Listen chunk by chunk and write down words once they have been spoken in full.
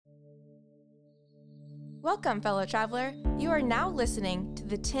Welcome, fellow traveler. You are now listening to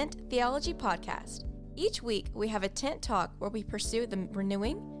the Tent Theology Podcast. Each week, we have a tent talk where we pursue the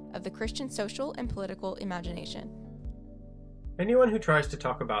renewing of the Christian social and political imagination. Anyone who tries to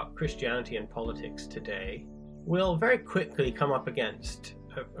talk about Christianity and politics today will very quickly come up against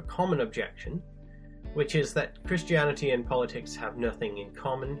a common objection, which is that Christianity and politics have nothing in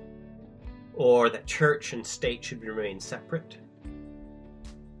common, or that church and state should remain separate,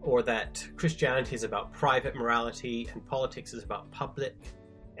 or that Christianity is about private morality and politics is about public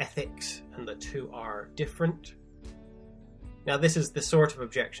ethics, and the two are different. Now, this is the sort of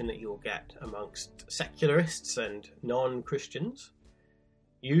objection that you will get amongst secularists and non-Christians,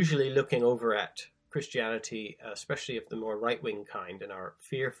 usually looking over at Christianity, especially of the more right-wing kind, and are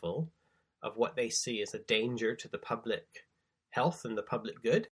fearful of what they see as a danger to the public health and the public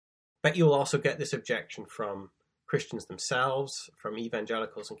good. But you'll also get this objection from Christians themselves, from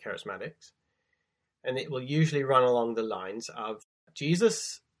evangelicals and charismatics. And it will usually run along the lines of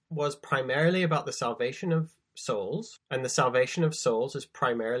Jesus was primarily about the salvation of souls, and the salvation of souls is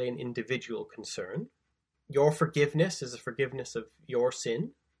primarily an individual concern. Your forgiveness is a forgiveness of your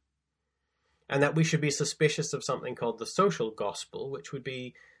sin. And that we should be suspicious of something called the social gospel, which would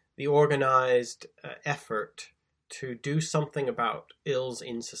be the organized effort to do something about ills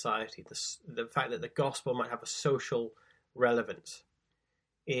in society. The fact that the gospel might have a social relevance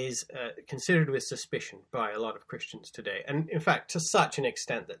is considered with suspicion by a lot of Christians today. And in fact, to such an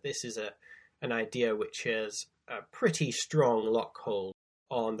extent that this is an idea which has a pretty strong lockhold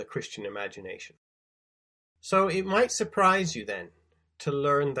on the Christian imagination. So it might surprise you then to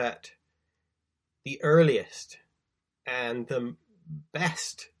learn that the earliest and the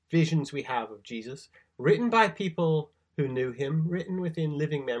best visions we have of Jesus, written by people who knew him, written within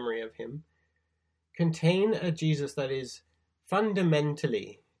living memory of him, contain a Jesus that is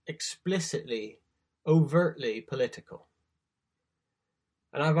fundamentally, explicitly, overtly political.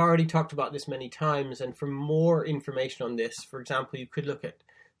 And I've already talked about this many times, and for more information on this, for example, you could look at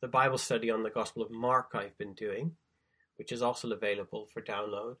the Bible study on the Gospel of Mark I've been doing, which is also available for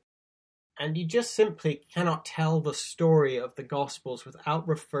download. And you just simply cannot tell the story of the Gospels without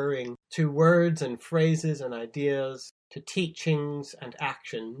referring to words and phrases and ideas, to teachings and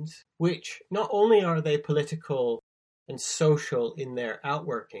actions, which not only are they political and social in their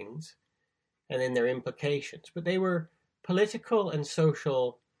outworkings and in their implications, but they were political and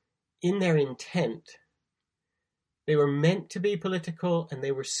social in their intent. They were meant to be political, and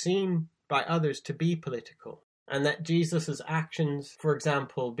they were seen by others to be political. And that Jesus' actions, for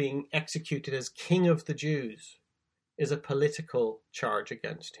example, being executed as King of the Jews, is a political charge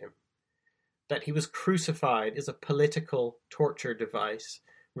against him. That he was crucified is a political torture device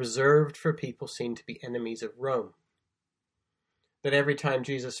reserved for people seen to be enemies of Rome. That every time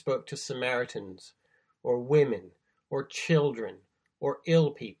Jesus spoke to Samaritans, or women, or children, or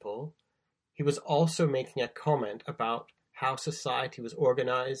ill people, he was also making a comment about how society was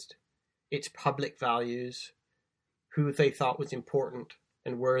organized, its public values, who they thought was important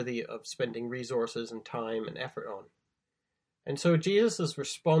and worthy of spending resources and time and effort on. And so Jesus'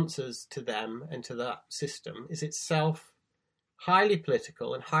 responses to them and to that system is itself highly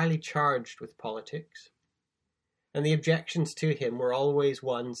political and highly charged with politics. And the objections to him were always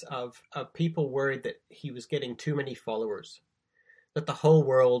ones of people worried that he was getting too many followers, that the whole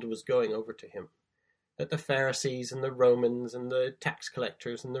world was going over to him, that the Pharisees and the Romans and the tax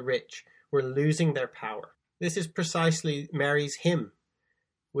collectors and the rich were losing their power. This is precisely Mary's hymn,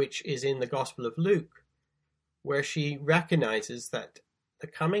 which is in the Gospel of Luke, where she recognizes that the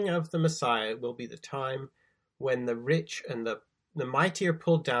coming of the Messiah will be the time when the rich and the mighty are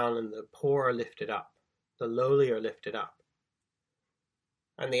pulled down and the poor are lifted up, the lowly are lifted up.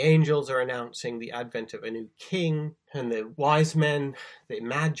 And the angels are announcing the advent of a new king, and the wise men, the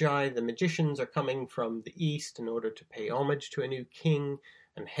magi, the magicians are coming from the east in order to pay homage to a new king,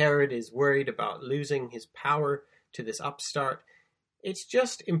 and Herod is worried about losing his power to this upstart. It's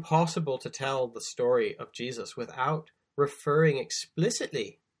just impossible to tell the story of Jesus without referring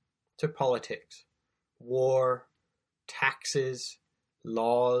explicitly to politics, war, taxes,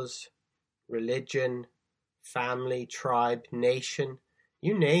 laws, religion, family, tribe, nation,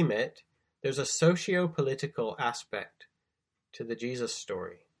 you name it. There's a socio-political aspect to the Jesus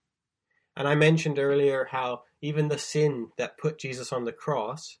story. And I mentioned earlier how even the sin that put Jesus on the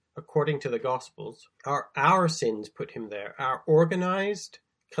cross, according to the Gospels, are our sins put him there, our organized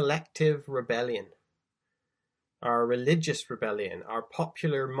collective rebellion, our religious rebellion, our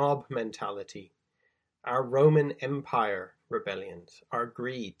popular mob mentality, our Roman Empire rebellions, our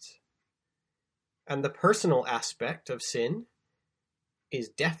greeds. And the personal aspect of sin is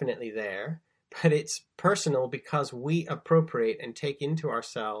definitely there, but it's personal because we appropriate and take into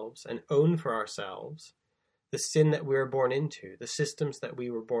ourselves and own for ourselves the sin that we were born into, the systems that we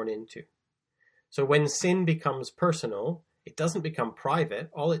were born into. So when sin becomes personal, it doesn't become private.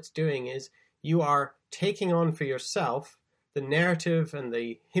 All it's doing is you are taking on for yourself the narrative and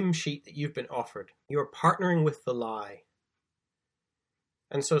the hymn sheet that you've been offered. You're partnering with the lie.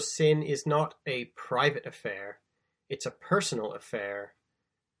 And so sin is not a private affair. It's a personal affair,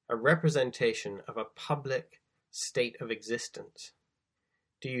 a representation of a public state of existence.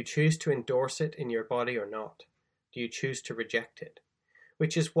 Do you choose to endorse it in your body or not? Do you choose to reject it?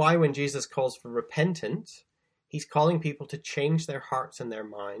 Which is why when Jesus calls for repentance, he's calling people to change their hearts and their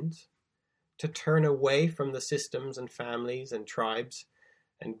minds, to turn away from the systems and families and tribes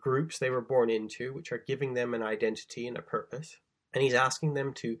and groups they were born into, which are giving them an identity and a purpose. And he's asking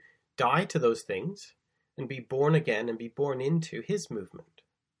them to die to those things and be born again and be born into his movement,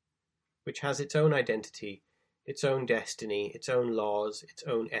 which has its own identity, its own destiny, its own laws, its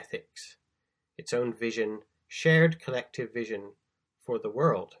own ethics, its own vision, shared collective vision for the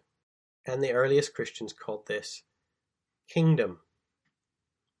world. And the earliest Christians called this kingdom.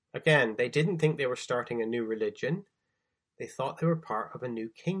 Again, they didn't think they were starting a new religion. They thought they were part of a new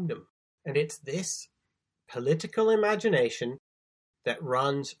kingdom. And it's this political imagination that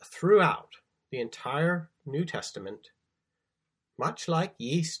runs throughout the entire New Testament, much like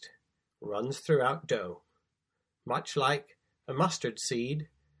yeast runs throughout dough, much like a mustard seed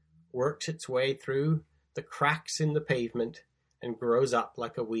works its way through the cracks in the pavement and grows up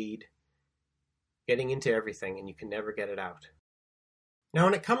like a weed, getting into everything, and you can never get it out. Now,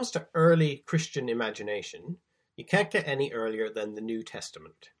 when it comes to early Christian imagination, you can't get any earlier than the New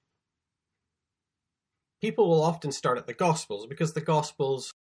Testament. People will often start at the Gospels because the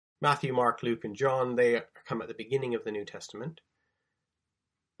Gospels, Matthew, Mark, Luke, and John, they come at the beginning of the New Testament.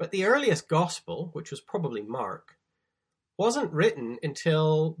 But the earliest Gospel, which was probably Mark, wasn't written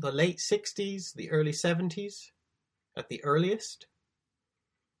until the late 60s, the early 70s, at the earliest.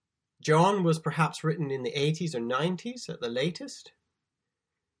 John was perhaps written in the 80s or 90s at the latest.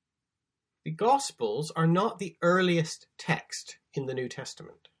 The Gospels are not the earliest text in the New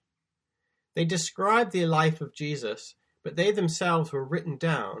Testament. They describe the life of Jesus, but they themselves were written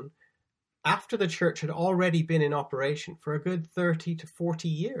down after the church had already been in operation for a good 30 to 40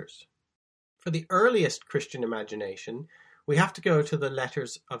 years. For the earliest Christian imagination, we have to go to the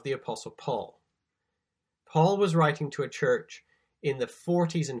letters of the Apostle Paul. Paul was writing to a church in the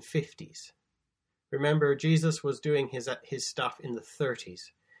 40s and 50s. Remember, Jesus was doing his stuff in the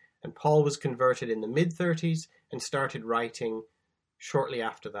 30s, and Paul was converted in the mid-30s and started writing shortly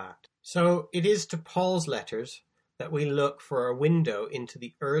after that. So it is to Paul's letters that we look for a window into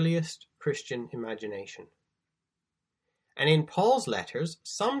the earliest Christian imagination. And in Paul's letters,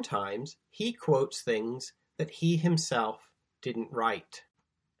 sometimes he quotes things that he himself didn't write.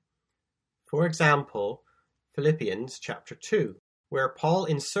 For example, Philippians chapter 2, where Paul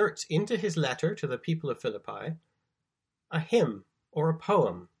inserts into his letter to the people of Philippi a hymn or a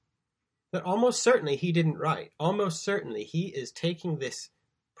poem that almost certainly he didn't write. Almost certainly he is taking this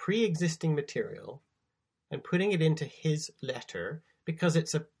pre-existing material and putting it into his letter because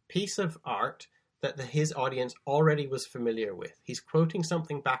it's a piece of art that his audience already was familiar with. He's quoting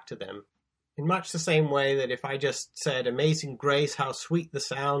something back to them in much the same way that if I just said, "Amazing grace, how sweet the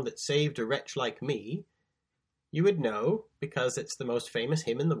sound that saved a wretch like me," you would know, because it's the most famous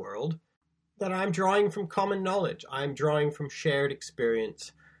hymn in the world, that I'm drawing from common knowledge. I'm drawing from shared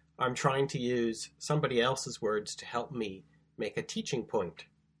experience. I'm trying to use somebody else's words to help me make a teaching point.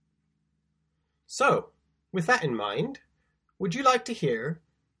 So, with that in mind, would you like to hear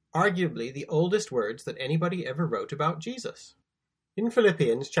arguably the oldest words that anybody ever wrote about Jesus? In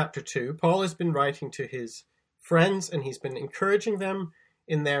Philippians chapter 2, Paul has been writing to his friends and he's been encouraging them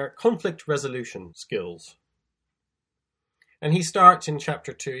in their conflict resolution skills. And he starts in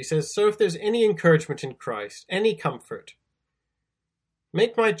chapter 2, he says, "So if there's any encouragement in Christ, any comfort,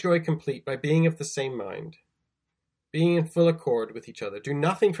 make my joy complete by being of the same mind, being in full accord with each other. Do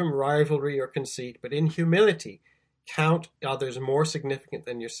nothing from rivalry or conceit, but in humility count others more significant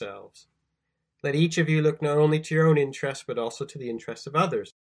than yourselves. Let each of you look not only to your own interests, but also to the interests of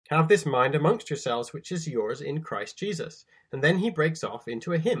others. Have this mind amongst yourselves, which is yours in Christ Jesus." And then he breaks off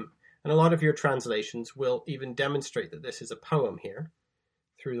into a hymn. And a lot of your translations will even demonstrate that this is a poem here,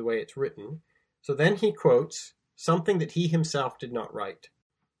 through the way it's written. So then he quotes something that he himself did not write.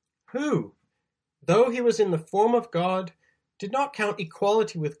 "Who, though he was in the form of God, did not count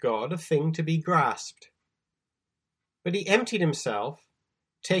equality with God a thing to be grasped. But he emptied himself,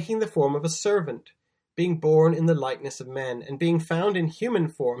 taking the form of a servant, being born in the likeness of men, and being found in human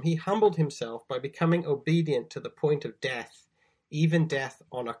form, he humbled himself by becoming obedient to the point of death, even death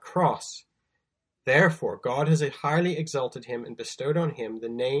on a cross. Therefore God has highly exalted him and bestowed on him the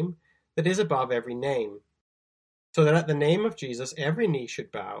name that is above every name, so that at the name of Jesus every knee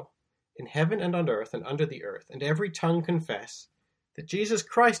should bow, in heaven and on earth and under the earth, and every tongue confess that Jesus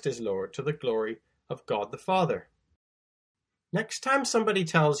Christ is Lord, to the glory of God the Father. Next time somebody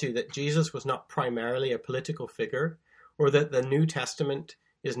tells you that Jesus was not primarily a political figure, or that the New Testament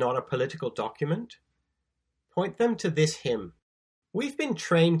is not a political document, point them to this hymn. We've been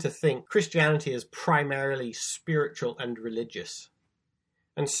trained to think Christianity is primarily spiritual and religious.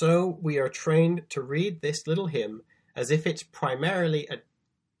 And so we are trained to read this little hymn as if it's primarily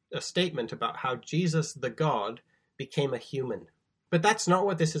a statement about how Jesus, the God, became a human. But that's not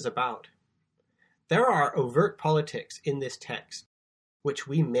what this is about. There are overt politics in this text which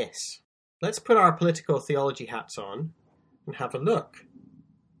we miss. Let's put our political theology hats on and have a look.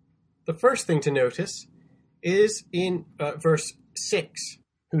 The first thing to notice is in verse 6,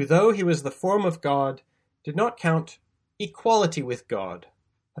 who though he was the form of God, did not count equality with God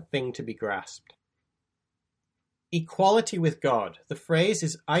a thing to be grasped. Equality with God. The phrase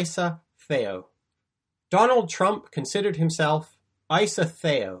is isa theo. Donald Trump considered himself isa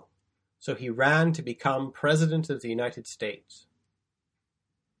theo, so he ran to become President of the United States.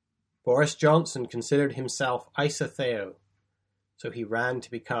 Boris Johnson considered himself isa theo, so he ran to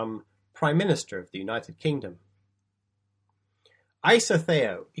become Prime Minister of the United Kingdom. Isa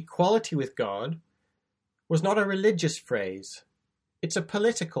theo, equality with God, was not a religious phrase. It's a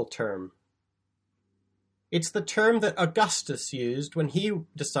political term. It's the term that Augustus used when he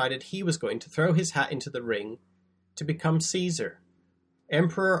decided he was going to throw his hat into the ring to become Caesar,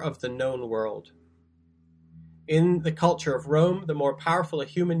 emperor of the known world. In the culture of Rome, the more powerful a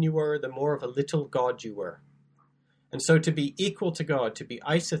human you were, the more of a little god you were. And so to be equal to God, to be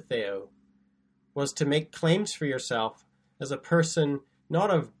isa theo, was to make claims for yourself as a person not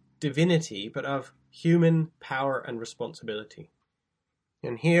of divinity, but of human power and responsibility.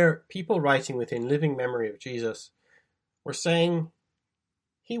 And here, people writing within living memory of Jesus were saying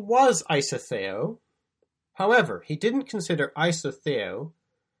he was isa theo. However, he didn't consider isa theo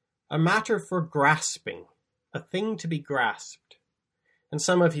a matter for grasping, a thing to be grasped. And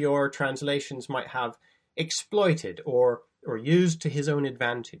some of your translations might have exploited or used to his own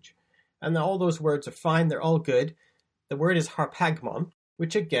advantage. And all those words are fine, they're all good. The word is harpagmon,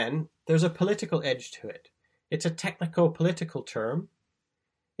 which again, there's a political edge to it. It's a technical-political term.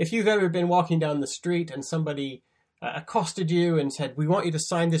 If you've ever been walking down the street and somebody accosted you and said, we want you to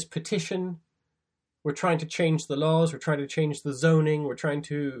sign this petition, we're trying to change the laws, we're trying to change the zoning, we're trying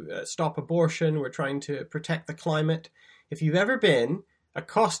to stop abortion, we're trying to protect the climate. If you've ever been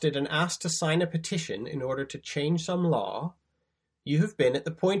accosted and asked to sign a petition in order to change some law, you have been at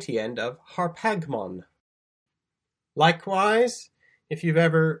the pointy end of harpagmon. Likewise, if you've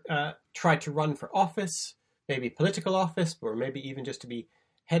ever tried to run for office, maybe political office, or maybe even just to be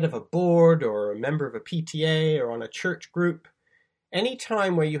head of a board or a member of a PTA or on a church group, any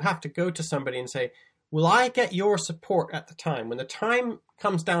time where you have to go to somebody and say, will I get your support at the time? When the time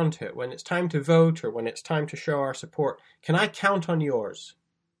comes down to it, when it's time to vote or when it's time to show our support, can I count on yours?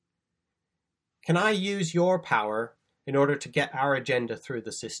 Can I use your power in order to get our agenda through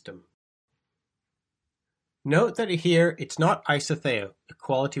the system? Note that here it's not isa theo,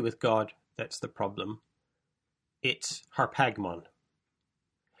 equality with God, that's the problem. It's harpagmon.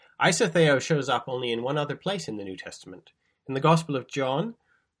 Isa theo shows up only in one other place in the New Testament. In the Gospel of John,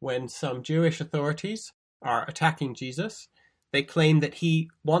 when some Jewish authorities are attacking Jesus, they claim that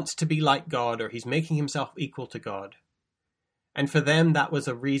he wants to be like God or he's making himself equal to God. And for them, that was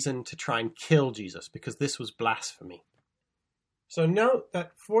a reason to try and kill Jesus because this was blasphemy. So note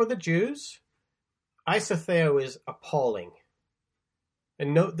that for the Jews, isa theo is appalling.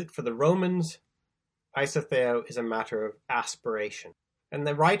 And note that for the Romans, isa theo is a matter of aspiration. And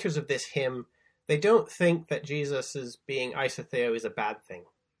the writers of this hymn, they don't think that Jesus' being isa theo is a bad thing.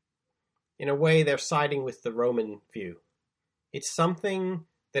 In a way, they're siding with the Roman view. It's something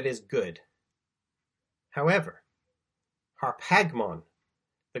that is good. However, harpagmon,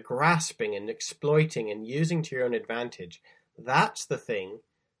 the grasping and exploiting and using to your own advantage, that's the thing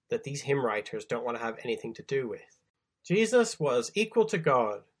that these hymn writers don't want to have anything to do with. Jesus was equal to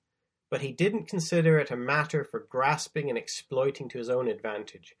God, but he didn't consider it a matter for grasping and exploiting to his own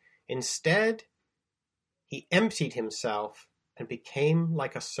advantage. Instead, he emptied himself and became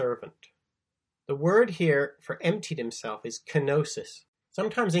like a servant. The word here for emptied himself is kenosis.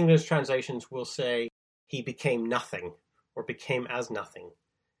 Sometimes English translations will say he became nothing or became as nothing.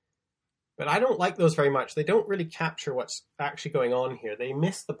 But I don't like those very much. They don't really capture what's actually going on here. They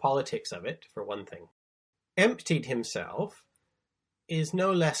miss the politics of it, for one thing. Emptied himself is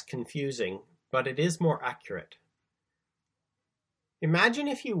no less confusing, but it is more accurate. Imagine,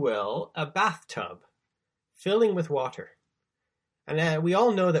 if you will, a bathtub filling with water. And we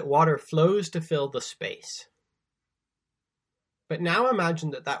all know that water flows to fill the space. But now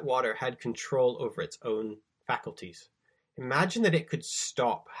imagine that that water had control over its own faculties. Imagine that it could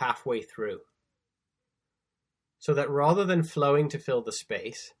stop halfway through. So that rather than flowing to fill the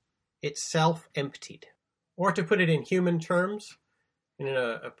space, it self-emptied. Or to put it in human terms, in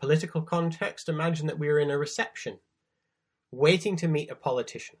a political context, imagine that we are in a reception, waiting to meet a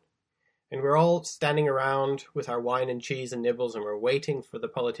politician. And we're all standing around with our wine and cheese and nibbles, and we're waiting for the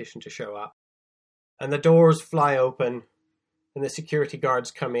politician to show up. And the doors fly open, and the security guards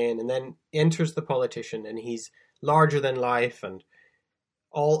come in, and then enters the politician, and he's larger than life, and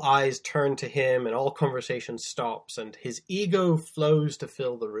all eyes turn to him, and all conversation stops, and his ego flows to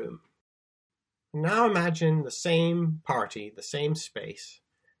fill the room. Now imagine the same party, the same space,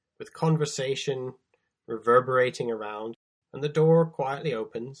 with conversation reverberating around, and the door quietly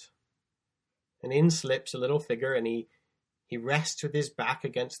opens, and in slips a little figure, and he rests with his back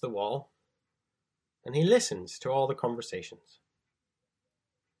against the wall, and he listens to all the conversations.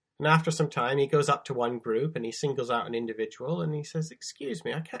 And after some time, he goes up to one group, and he singles out an individual, and he says, "Excuse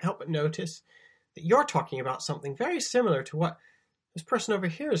me, I can't help but notice that you're talking about something very similar to what this person over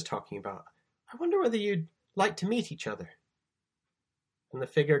here is talking about. I wonder whether you'd like to meet each other." And the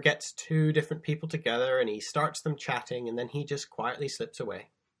figure gets two different people together, and he starts them chatting, and then he just quietly slips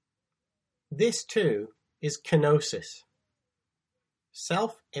away. This too is kenosis,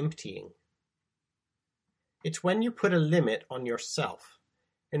 self-emptying. It's when you put a limit on yourself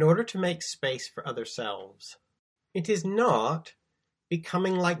in order to make space for other selves. It is not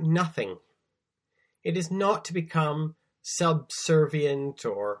becoming like nothing. It is not to become subservient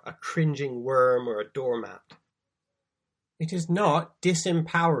or a cringing worm or a doormat. It is not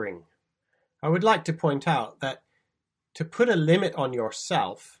disempowering. I would like to point out that to put a limit on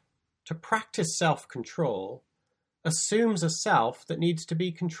yourself, to practice self-control, assumes a self that needs to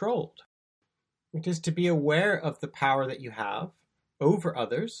be controlled. It is to be aware of the power that you have over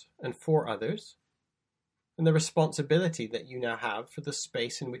others and for others, and the responsibility that you now have for the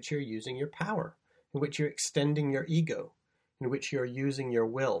space in which you're using your power, in which you're extending your ego, in which you're using your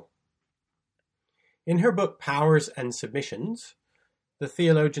will. In her book Powers and Submissions, the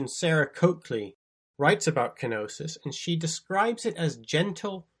theologian Sarah Coakley writes about kenosis, and she describes it as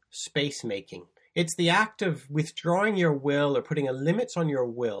gentle space-making. It's the act of withdrawing your will or putting a limit on your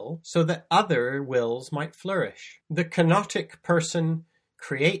will so that other wills might flourish. The kenotic person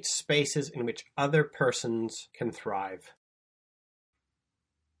creates spaces in which other persons can thrive.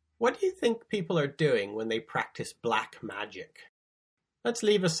 What do you think people are doing when they practice black magic? Let's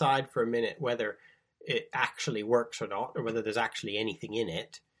leave aside for a minute whether it actually works or not, or whether there's actually anything in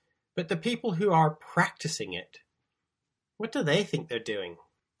it. But the people who are practicing it, what do they think they're doing?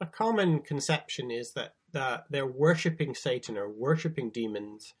 A common conception is that they're worshipping Satan or worshipping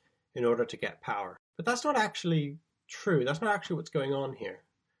demons in order to get power. But that's not actually true. That's not actually what's going on here.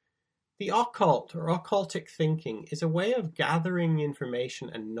 The occult or occultic thinking is a way of gathering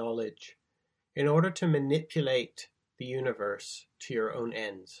information and knowledge in order to manipulate the universe to your own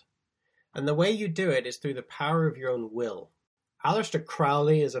ends. And the way you do it is through the power of your own will. Aleister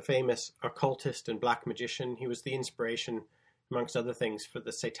Crowley is a famous occultist and black magician. He was the inspiration, amongst other things, for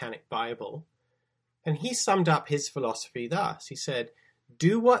the Satanic Bible. And he summed up his philosophy thus. He said,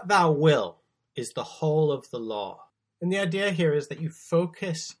 "Do what thou will is the whole of the law." And the idea here is that you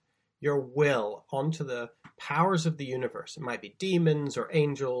focus your will onto the powers of the universe. It might be demons or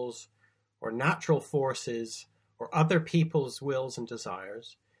angels or natural forces or other people's wills and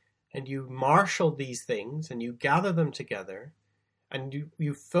desires. And you marshal these things and you gather them together and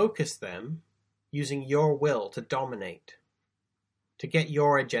you focus them using your will to dominate, to get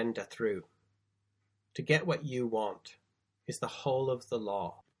your agenda through, to get what you want, is the whole of the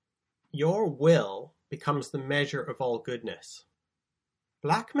law. Your will becomes the measure of all goodness.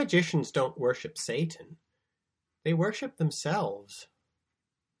 Black magicians don't worship Satan. They worship themselves.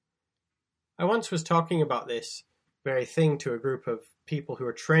 I once was talking about this very thing to a group of people who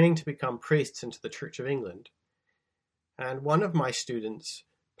are training to become priests into the Church of England. And one of my students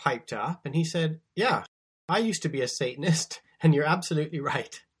piped up and he said, "Yeah, I used to be a Satanist, and you're absolutely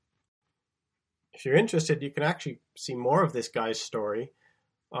right." If you're interested, you can actually see more of this guy's story.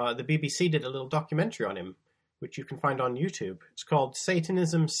 The BBC did a little documentary on him, which you can find on YouTube. It's called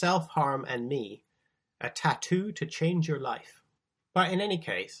Satanism, Self-Harm and Me, A Tattoo to Change Your Life. But in any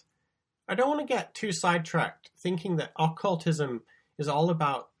case, I don't want to get too sidetracked thinking that occultism is all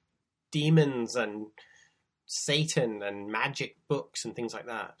about demons and Satan and magic books and things like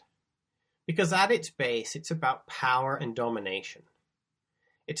that. Because at its base, it's about power and domination.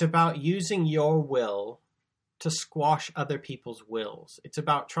 It's about using your will to squash other people's wills. It's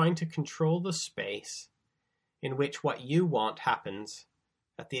about trying to control the space in which what you want happens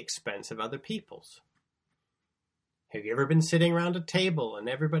at the expense of other people's. Have you ever been sitting around a table and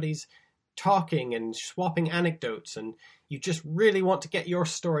everybody's talking and swapping anecdotes and you just really want to get your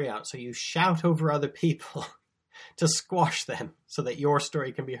story out, so you shout over other people to squash them so that your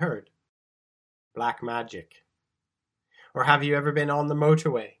story can be heard? Black magic. Or have you ever been on the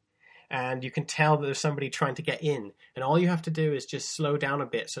motorway and you can tell that there's somebody trying to get in, and all you have to do is just slow down a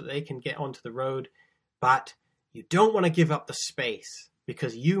bit so that they can get onto the road, but you don't want to give up the space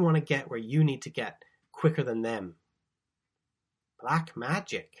because you want to get where you need to get quicker than them? Black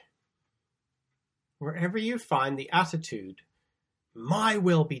magic. Wherever you find the attitude, my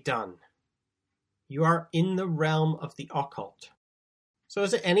will be done, you are in the realm of the occult. So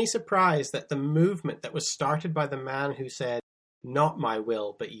is it any surprise that the movement that was started by the man who said, not my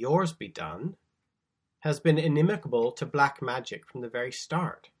will, but yours be done, has been inimical to black magic from the very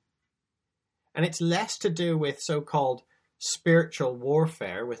start? And it's less to do with so-called spiritual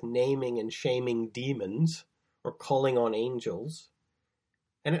warfare, with naming and shaming demons or calling on angels.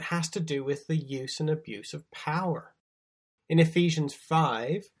 And it has to do with the use and abuse of power. In Ephesians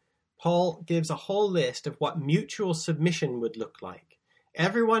 5, Paul gives a whole list of what mutual submission would look like.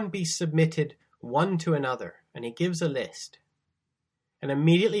 Everyone be submitted one to another, and he gives a list. And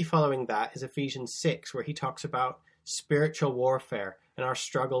immediately following that is Ephesians 6, where he talks about spiritual warfare and our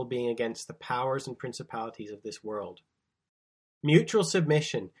struggle being against the powers and principalities of this world. Mutual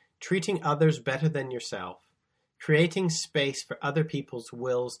submission, treating others better than yourself, creating space for other people's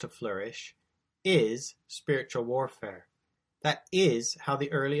wills to flourish, is spiritual warfare. That is how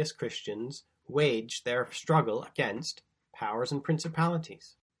the earliest Christians waged their struggle against powers and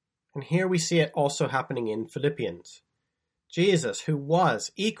principalities. And here we see it also happening in Philippians. Jesus, who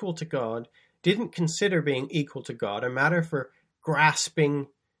was equal to God, didn't consider being equal to God a matter for grasping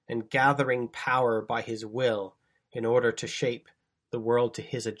and gathering power by his will in order to shape the world to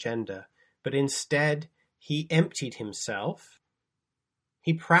his agenda, but instead he emptied himself.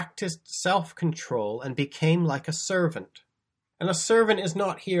 He practiced self-control and became like a servant. And a servant is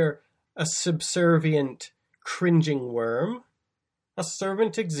not here a subservient, cringing worm. A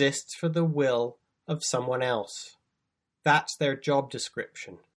servant exists for the will of someone else. That's their job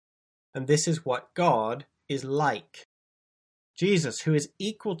description. And this is what God is like. Jesus, who is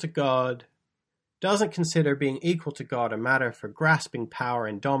equal to God, doesn't consider being equal to God a matter for grasping power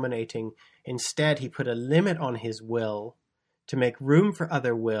and dominating. Instead, he put a limit on his will to make room for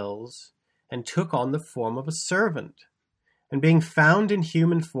other wills and took on the form of a servant. And being found in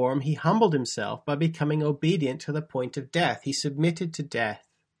human form, he humbled himself by becoming obedient to the point of death. He submitted to death,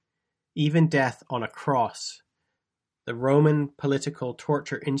 even death on a cross, the Roman political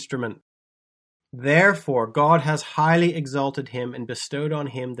torture instrument. Therefore, God has highly exalted him and bestowed on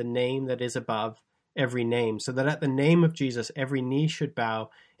him the name that is above every name, so that at the name of Jesus every knee should bow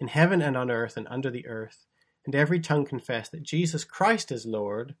in heaven and on earth and under the earth, and every tongue confess that Jesus Christ is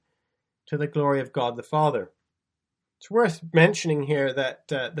Lord, to the glory of God the Father. It's worth mentioning here that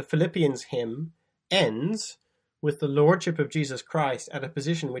the Philippians hymn ends with the Lordship of Jesus Christ at a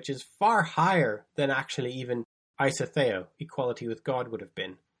position which is far higher than actually even isotheo, equality with God, would have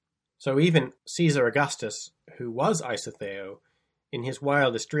been. So even Caesar Augustus, who was isotheo, in his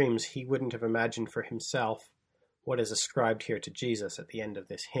wildest dreams he wouldn't have imagined for himself what is ascribed here to Jesus at the end of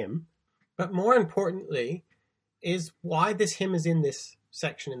this hymn. But more importantly is why this hymn is in this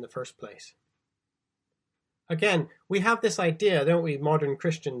section in the first place. Again, we have this idea, don't we, modern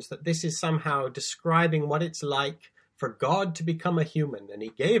Christians, that this is somehow describing what it's like for God to become a human, and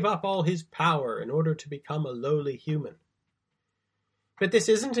he gave up all his power in order to become a lowly human. But this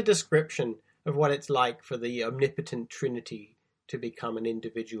isn't a description of what it's like for the omnipotent Trinity to become an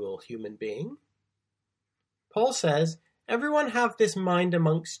individual human being. Paul says, everyone have this mind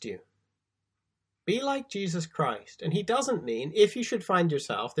amongst you. Be like Jesus Christ. And he doesn't mean, if you should find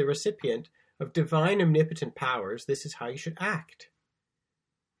yourself the recipient of divine omnipotent powers, this is how you should act.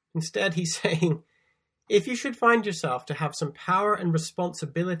 Instead, he's saying, if you should find yourself to have some power and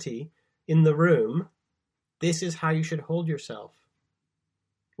responsibility in the room, this is how you should hold yourself.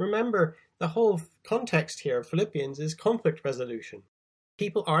 Remember, the whole context here of Philippians is conflict resolution.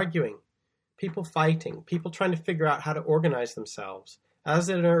 People arguing, people fighting, people trying to figure out how to organize themselves, as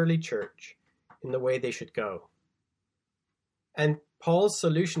in an early church, in the way they should go. And Paul's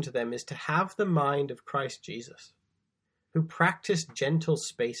solution to them is to have the mind of Christ Jesus, who practiced gentle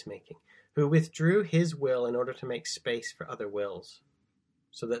space-making, who withdrew his will in order to make space for other wills,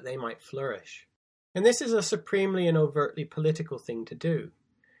 so that they might flourish. And this is a supremely and overtly political thing to do.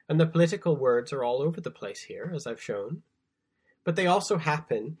 And the political words are all over the place here, as I've shown. But they also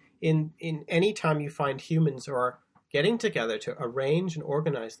happen in any time you find humans who are getting together to arrange and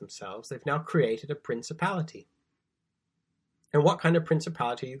organize themselves. They've now created a principality. And what kind of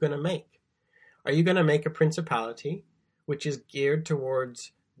principality are you going to make? Are you going to make a principality which is geared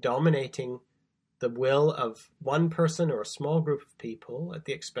towards dominating the will of one person or a small group of people at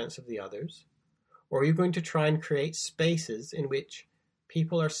the expense of the others? Or are you going to try and create spaces in which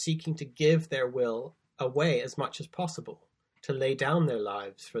people are seeking to give their will away as much as possible, to lay down their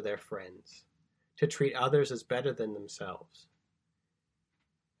lives for their friends, to treat others as better than themselves?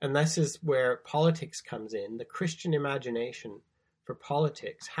 And this is where politics comes in. The Christian imagination for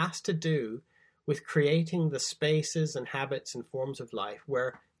politics has to do with creating the spaces and habits and forms of life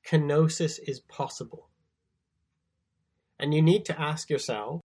where kenosis is possible. And you need to ask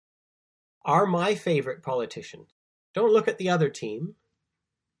yourself, are my favorite politicians? Don't look at the other team.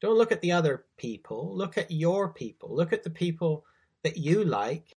 Don't look at the other people. Look at your people. Look at the people that you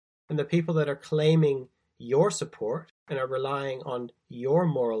like and the people that are claiming your support and are relying on your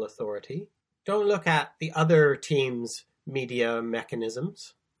moral authority. Don't look at the other team's media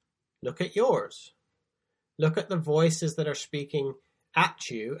mechanisms. Look at yours. Look at the voices that are speaking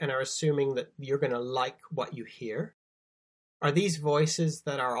at you and are assuming that you're going to like what you hear. Are these voices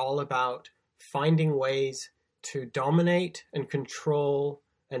that are all about finding ways to dominate and control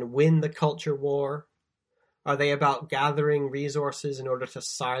and win the culture war? Are they about gathering resources in order to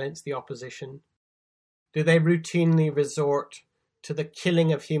silence the opposition? Do they routinely resort to the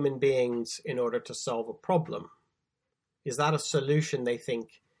killing of human beings in order to solve a problem? Is that a solution they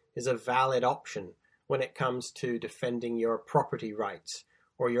think is a valid option when it comes to defending your property rights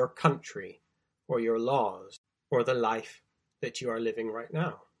or your country or your laws or the life that you are living right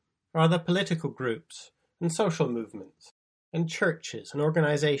now? Are the political groups and social movements and churches and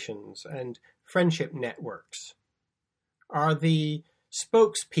organizations and friendship networks, are the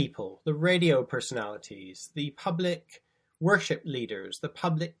spokespeople, the radio personalities, the public worship leaders, the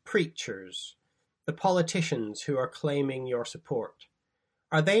public preachers, the politicians who are claiming your support,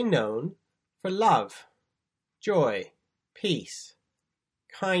 are they known for love, joy, peace,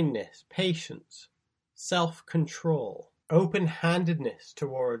 kindness, patience, self-control, open-handedness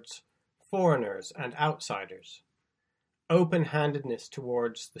towards foreigners and outsiders, open-handedness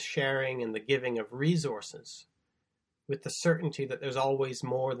towards the sharing and the giving of resources, with the certainty that there's always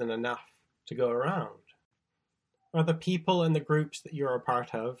more than enough to go around? Are the people and the groups that you're a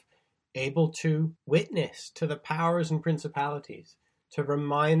part of able to witness to the powers and principalities, to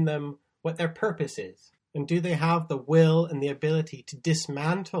remind them what their purpose is? And do they have the will and the ability to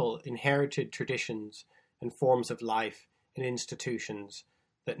dismantle inherited traditions and forms of life and institutions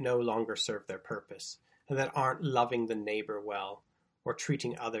that no longer serve their purpose and that aren't loving the neighbor well or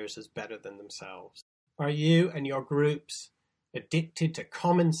treating others as better than themselves? Are you and your groups addicted to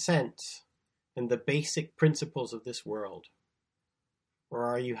common sense and the basic principles of this world? Or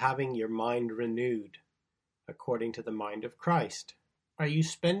are you having your mind renewed according to the mind of Christ? Are you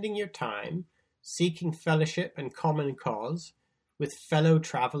spending your time seeking fellowship and common cause with fellow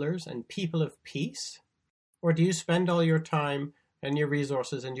travelers and people of peace? Or do you spend all your time and your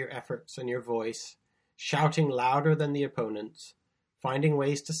resources and your efforts and your voice shouting louder than the opponents, finding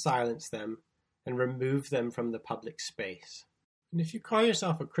ways to silence them and remove them from the public space? And if you call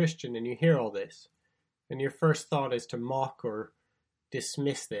yourself a Christian and you hear all this, and your first thought is to mock or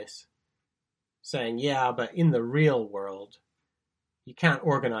dismiss this, saying, yeah, but in the real world, you can't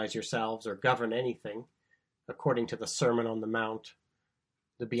organize yourselves or govern anything according to the Sermon on the Mount,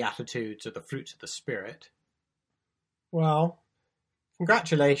 the Beatitudes, or the fruits of the Spirit. Well,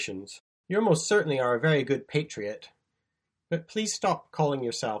 congratulations. You most certainly are a very good patriot, but please stop calling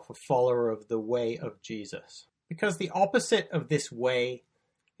yourself a follower of the way of Jesus. Because the opposite of this way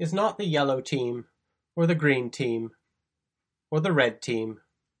is not the yellow team, or the green team, or the red team,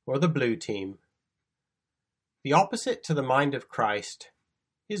 or the blue team. The opposite to the mind of Christ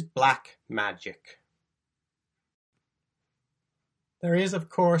is black magic. There is, of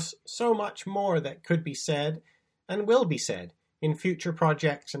course, so much more that could be said and will be said in future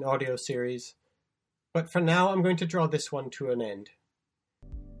projects and audio series, but for now I'm going to draw this one to an end.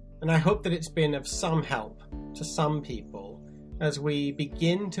 And I hope that it's been of some help to some people as we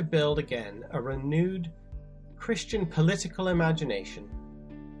begin to build again a renewed Christian political imagination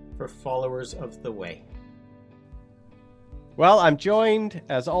for followers of the way. Well, I'm joined,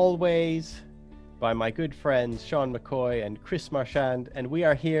 as always, by my good friends Sean McCoy and Chris Marchand, and we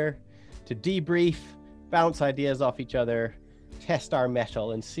are here to debrief, bounce ideas off each other, test our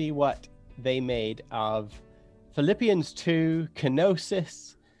mettle, and see what they made of Philippians 2,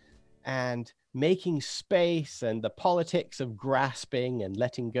 kenosis, and making space, and the politics of grasping and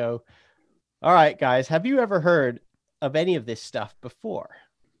letting go. All right, guys, have you ever heard of any of this stuff before?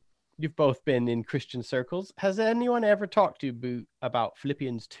 You've both been in Christian circles. Has anyone ever talked to you about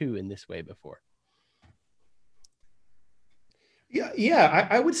Philippians 2 in this way before? Yeah,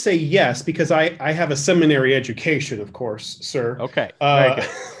 I would say yes, because I have a seminary education, of course, sir. Okay, very good.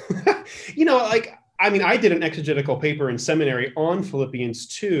 I did an exegetical paper in seminary on Philippians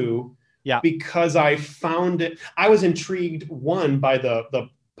 2 because I found it, I was intrigued, one, by the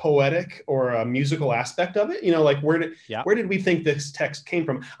poetic or musical aspect of it. Where did we think this text came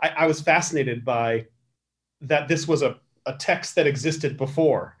from? I was fascinated by that this was a text that existed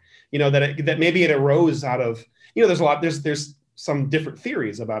before, that maybe it arose out of, there's some different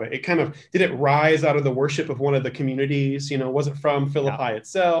theories about it. Did it rise out of the worship of one of the communities? Was it from Philippi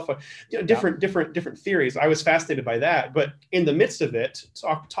itself? Different theories. I was fascinated by that, but in the midst of it,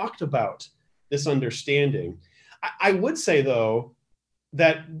 talked about this understanding. I would say, though,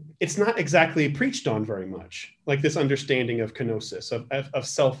 that it's not exactly preached on very much, like this understanding of kenosis, of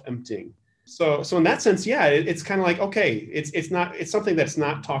self-emptying. So in that sense, it's kind of like, okay, it's something that's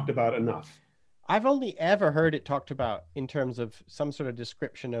not talked about enough. I've only ever heard it talked about in terms of some sort of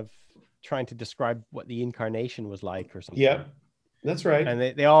description of trying to describe what the incarnation was like or something. Yeah, that's right. And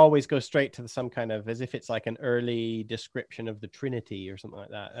they always go straight to some kind of, as if it's like an early description of the Trinity or something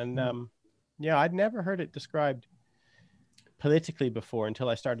like that. And I'd never heard it described politically before until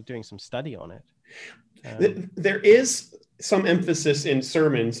I started doing some study on it. There is some emphasis in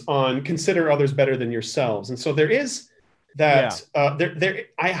sermons on consider others better than yourselves. And so there is that,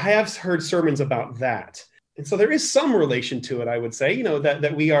 I have heard sermons about that. And so there is some relation to it, I would say,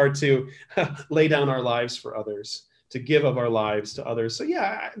 that we are to lay down our lives for others, to give of our lives to others. So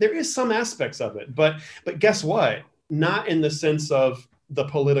there is some aspects of it, but guess what? Not in the sense of the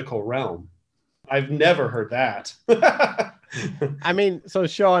political realm. I've never heard that. I mean, so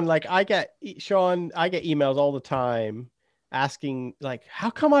Sean, I get emails all the time asking, like, how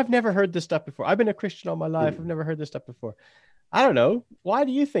come I've never heard this stuff before? I've been a Christian all my life. I've never heard this stuff before. I don't know. Why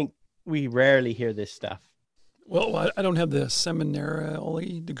do you think we rarely hear this stuff? Well, I don't have the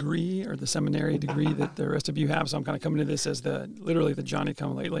seminary degree that the rest of you have. So I'm kind of coming to this as literally the Johnny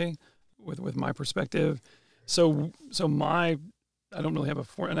come lately with my perspective. So I don't really have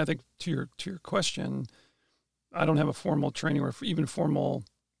and I think to your question, I don't have a formal training or even formal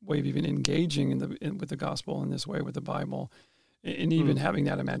way of even engaging with the gospel in this way with the Bible, and even having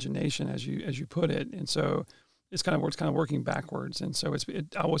that imagination as you put it. And so it's kind of working backwards. And so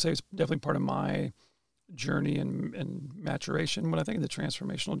I would say it's definitely part of my journey and maturation when I think of the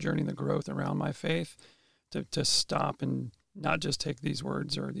transformational journey and the growth around my faith, to stop and not just take these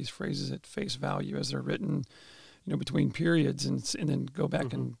words or these phrases at face value as they're written, between periods, and then go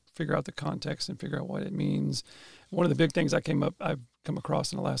back and figure out the context and figure out what it means. One of the big things I've come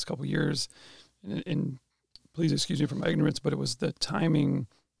across in the last couple of years, and please excuse me for my ignorance, but it was the timing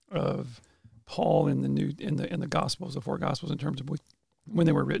of Paul in the Gospels, the four Gospels, in terms of when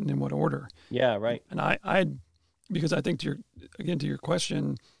they were written, in what order. Yeah, right. And because I think to your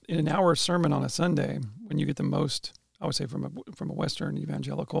question, in an hour sermon on a Sunday, when you get the most, I would say from a Western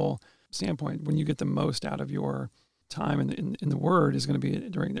evangelical standpoint, when you get the most out of your time in the Word is going to be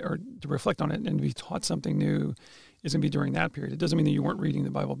or to reflect on it and to be taught something new is going to be during that period. It doesn't mean that you weren't reading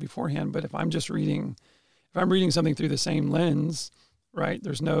the Bible beforehand, but if I'm reading something through the same lens, right?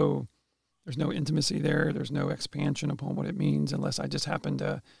 There's no intimacy there. There's no expansion upon what it means unless I just happen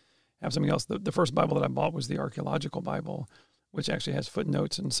to have something else. The first Bible that I bought was the archaeological Bible, which actually has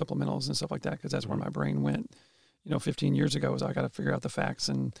footnotes and supplementals and stuff like that, because that's where my brain went. 15 years ago, was I got to figure out the facts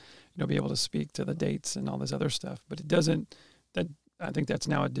and, be able to speak to the dates and all this other stuff. But I think that's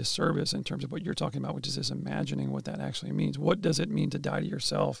now a disservice in terms of what you're talking about, which is this imagining what that actually means. What does it mean to die to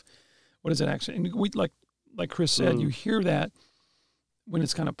yourself? What does it actually, and we, like Chris said, you hear that when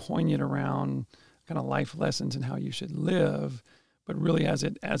it's kind of poignant around kind of life lessons and how you should live, but really as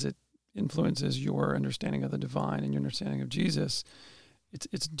it influences your understanding of the divine and your understanding of Jesus,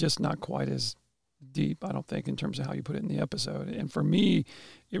 it's just not quite as deep, I don't think, in terms of how you put it in the episode. And for me,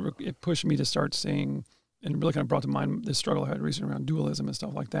 it pushed me to start seeing, and really kind of brought to mind this struggle I had recently around dualism and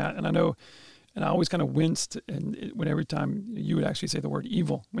stuff like that. And I know, and I always kind of winced when every time you would actually say the word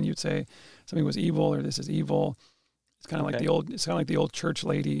evil, when you'd say something was evil or this is evil, it's kind of like the old church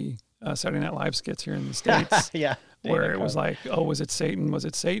lady Saturday Night Live skits here in the States. Yeah. Where it was like, oh, was it Satan? Was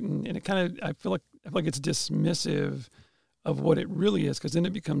it Satan? And it kind of, I feel like it's dismissive of what it really is, because then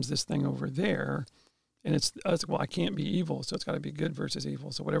it becomes this thing over there, and it's well, I can't be evil, so it's got to be good versus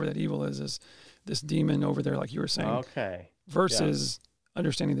evil. So whatever that evil is this demon over there, like you were saying. Okay. Versus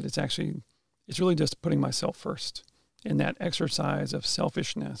understanding that it's really just putting myself first, and that exercise of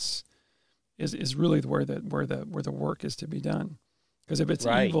selfishness is really where the work is to be done. Because if it's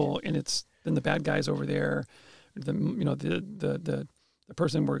evil and then the bad guy's over there, the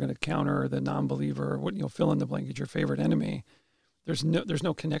person we're going to counter, the non-believer, fill in the blank, your favorite enemy. There's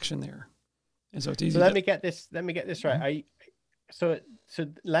no connection there, and so it's easy. So let me get this right. So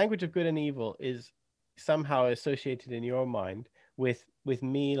language of good and evil is somehow associated in your mind with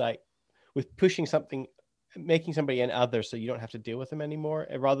me, like with pushing something, making somebody an other, so you don't have to deal with them anymore,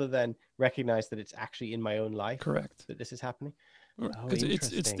 rather than recognize that it's actually in my own life. Correct. That this is happening.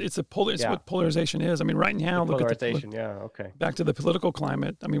 Because it's what polarization is. I mean, right now, back to the political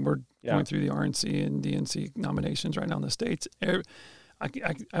climate. I mean, we're going through the RNC and DNC nominations right now in the States. I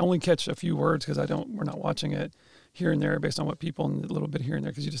only catch a few words because we're not watching it here and there based on what people, and a little bit here and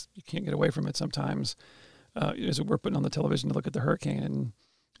there, because you can't get away from it sometimes. As we're putting on the television to look at the hurricane, and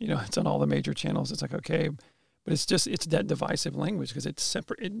it's on all the major channels. It's like, okay, but it's that divisive language, because it's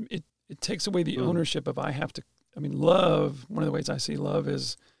separate. It takes away the ownership of love. One of the ways I see love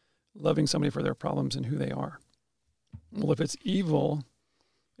is loving somebody for their problems and who they are. Well, if it's evil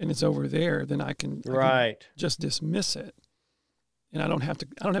and it's over there, then I can just dismiss it, and I don't have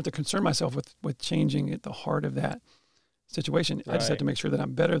to concern myself with changing at the heart of that situation. I just have to make sure that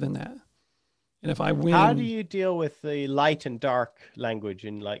I'm better than that. And if I win, how do you deal with the light and dark language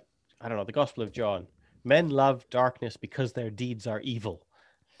in, like, I don't know, the Gospel of John? Men love darkness because their deeds are evil.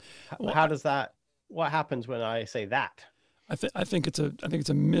 How does that? What happens when I say that? I think it's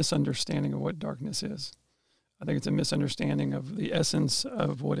a misunderstanding of what darkness is. I think it's a misunderstanding of the essence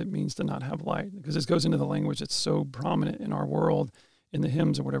of what it means to not have light, because this goes into the language that's so prominent in our world, in the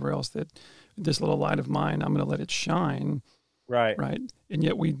hymns or whatever else, that this little light of mine, I'm going to let it shine. Right. And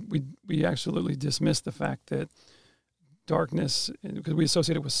yet we absolutely dismiss the fact that darkness, because we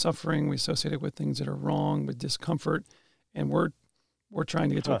associate it with suffering, we associate it with things that are wrong, with discomfort, and we're trying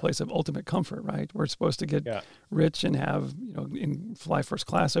to get to a place of ultimate comfort, right? We're supposed to get rich and have, and fly first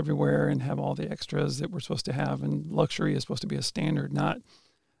class everywhere and have all the extras that we're supposed to have. And luxury is supposed to be a standard, not,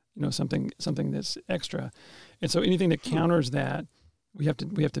 something that's extra. And so anything that counters that, we have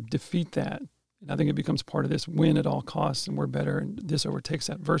to defeat that. And I think it becomes part of this win at all costs, and we're better, and this overtakes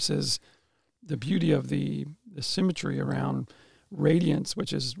that, versus the beauty of the symmetry around radiance,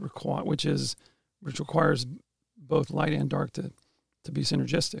 which requires both light and dark to be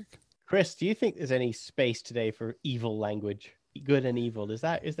synergistic. Chris, do you think there's any space today for evil language, good and evil? Is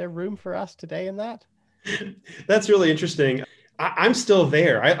there room for us today in that? That's really interesting. I'm still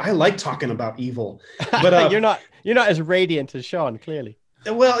there. I like talking about evil, but you're not as radiant as Sean, clearly.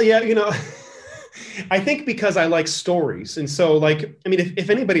 Well, yeah, I think because I like stories. And so, if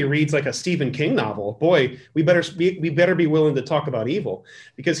anybody reads like a Stephen King novel, boy, we better be willing to talk about evil,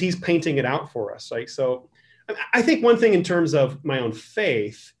 because he's painting it out for us. Right. So I think one thing in terms of my own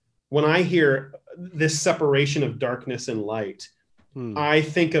faith, when I hear this separation of darkness and light, I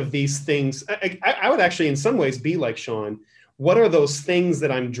think of these things. I would actually in some ways be like Sean. What are those things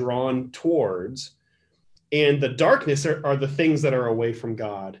that I'm drawn towards? And the darkness are the things that are away from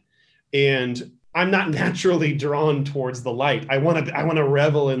God. And I'm not naturally drawn towards the light. I want to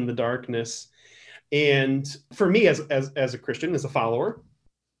revel in the darkness. And for me, as a Christian, as a follower,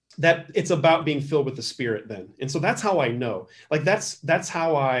 that it's about being filled with the Spirit then. And so that's how I know. Like that's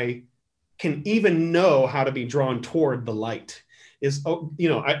how I can even know how to be drawn toward the light. It's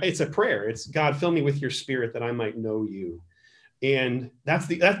a prayer. It's, God, fill me with your Spirit that I might know you. And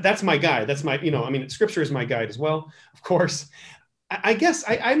that's my guide. That's my, Scripture is my guide as well, of course. I guess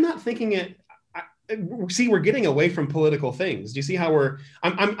I'm not thinking it. See, we're getting away from political things. Do you see how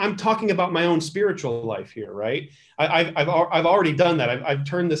I'm talking about my own spiritual life here, right? I've already done that. I've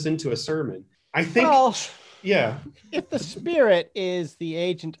turned this into a sermon. I think. Well, yeah. If the Spirit is the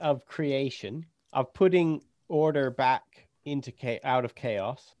agent of creation, of putting order back out of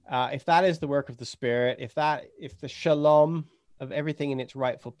chaos, if that is the work of the Spirit, if the shalom of everything in its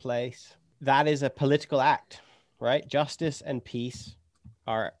rightful place, that is a political act, right? Justice and peace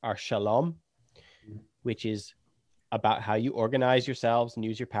are shalom, which is about how you organize yourselves and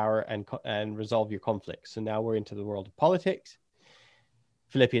use your power and resolve your conflicts. So now we're into the world of politics.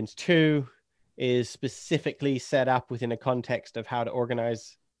 Philippians 2 is specifically set up within a context of how to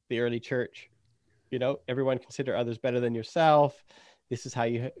organize the early church. Everyone consider others better than yourself. this is how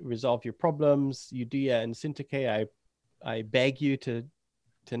you resolve your problems. Judea and Syntyche, I beg you to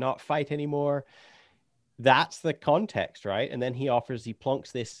not fight anymore. That's the context, right? And then he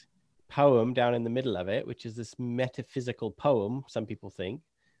plonks this poem down in the middle of it, which is this metaphysical poem, some people think,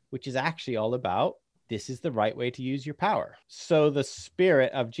 which is actually all about this is the right way to use your power. So the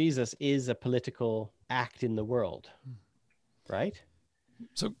spirit of Jesus is a political act in the world, right?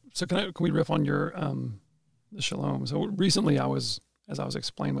 So can we riff on your the shalom? So recently as I was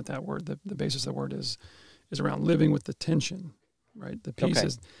explaining what that word, the basis of the word is around living with the tension, right? The peace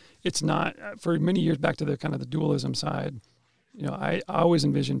is, it's not, for many years back to the kind of the dualism side, you know, I always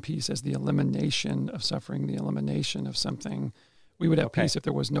envisioned peace as the elimination of suffering, the elimination of something. We would have peace if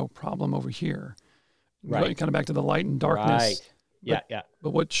there was no problem over here. Right. Kind of back to the light and darkness. Right. But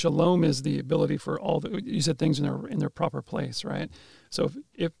what shalom is the ability for you said things in their proper place, right? So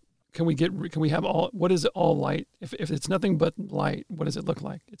if can we have all, what is all light? If it's nothing but light, what does it look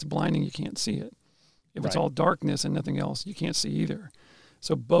like? It's blinding, you can't see it. If it's all darkness and nothing else, you can't see either.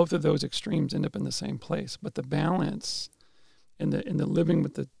 So both of those extremes end up in the same place. But the balance and the living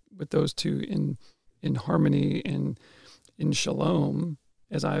with those two in harmony and in shalom,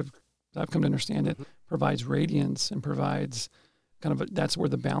 as I've come to understand it, provides radiance and provides kind of that's where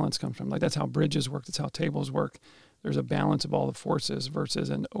the balance comes from. Like that's how bridges work. That's how tables work. There's a balance of all the forces versus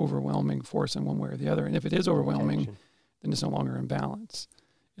an overwhelming force in one way or the other. And if it is overwhelming, then it's no longer in balance.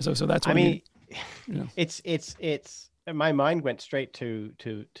 So that's what it's my mind went straight to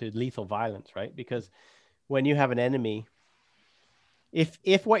lethal violence, right? Because when you have an enemy,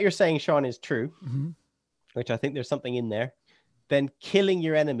 if what you're saying, Sean, is true, which I think there's something in there, then killing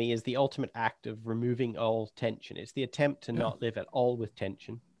your enemy is the ultimate act of removing all tension. It's the attempt to not live at all with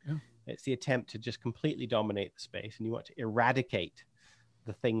tension. Yeah. It's the attempt to just completely dominate the space, and you want to eradicate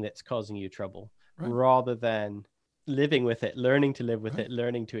the thing that's causing you trouble rather than living with it, learning to live with it,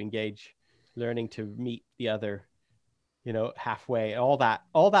 learning to engage, learning to meet the other, halfway. All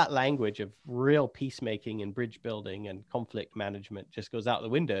that language of real peacemaking and bridge building and conflict management just goes out the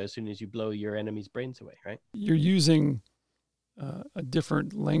window as soon as you blow your enemy's brains away, right? You're using a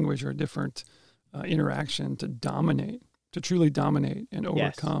different language or a different interaction to truly dominate and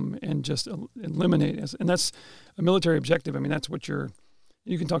overcome and just eliminate. And that's a military objective. I mean, that's what you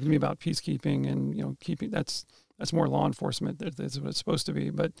can talk to me about peacekeeping and, keeping, that's more law enforcement. That's what it's supposed to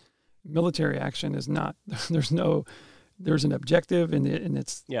be. But military action is not, there's an objective and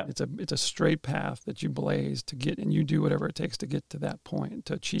it's a straight path that you blaze to get, and you do whatever it takes to get to that point,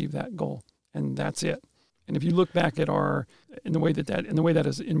 to achieve that goal. And that's it. And if you look back at in the way that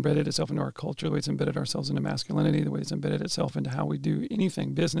has embedded itself into our culture, the way it's embedded ourselves into masculinity, the way it's embedded itself into how we do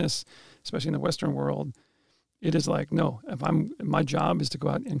anything, business, especially in the Western world, it is like, no, my job is to go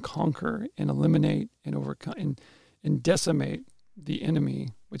out and conquer and eliminate and overcome and decimate the enemy,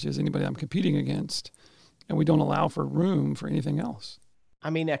 which is anybody I'm competing against. And we don't allow for room for anything else. I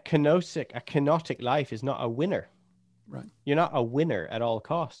mean, a kenotic life is not a winner. Right. You're not a winner at all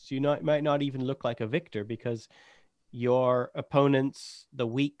costs. You might not even look like a victor because your opponents, the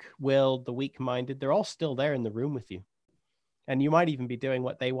weak-willed, the weak-minded, they're all still there in the room with you. And you might even be doing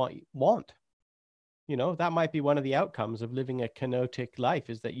what they want. That might be one of the outcomes of living a kenotic life,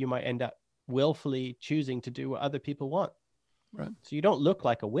 is that you might end up willfully choosing to do what other people want. Right. So you don't look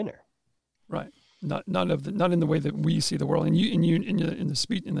like a winner. Right. Not in the way that we see the world. And you in the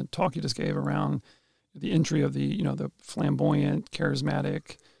speech, in the talk you just gave around the entry of the flamboyant,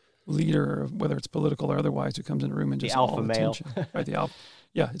 charismatic leader, whether it's political or otherwise, who comes in the room and just the alpha male, right? The alpha,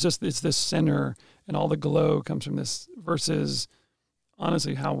 it's this center, and all the glow comes from this. Versus,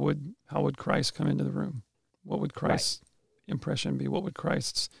 honestly, how would Christ come into the room? What would Christ's impression be? What would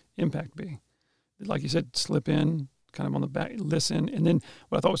Christ's impact be? Like you said, slip in, kind of on the back, listen, and then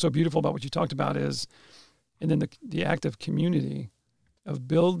what I thought was so beautiful about what you talked about is, and then the act of community, of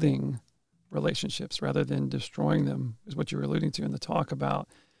building relationships rather than destroying them, is what you were alluding to in the talk about.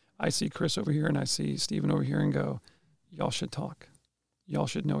 I see Chris over here and I see Stephen over here and go, y'all should talk. Y'all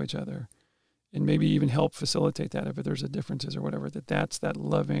should know each other. And maybe even help facilitate that if there's differences or whatever, that's that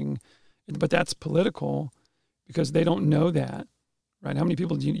loving, but that's political because they don't know that, right? How many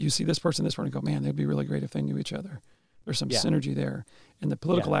people do you see this person and go, man, they'd be really great if they knew each other. There's some synergy there. And the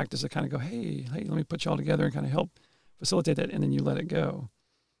political act is to kind of go, hey, let me put y'all together and kind of help facilitate that. And then you let it go.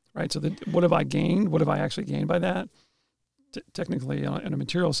 Right. So what have I gained? What have I actually gained by that? Technically, on a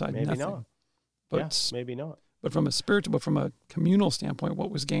material side, maybe nothing. Not. But maybe not. But from a communal standpoint,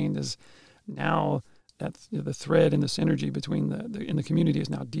 what was gained is now that the thread and the synergy between in the community is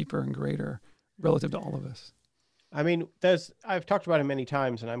now deeper and greater relative to all of us. I mean, I've talked about him many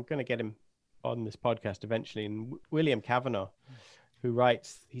times, and I'm going to get him on this podcast eventually. And William Cavanaugh who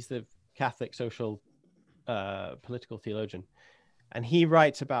writes, he's the Catholic social political theologian. And he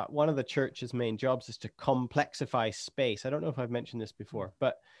writes about one of the church's main jobs is to complexify space. I don't know if I've mentioned this before,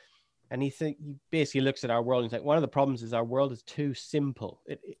 but, and he basically looks at our world and he's like, one of the problems is our world is too simple.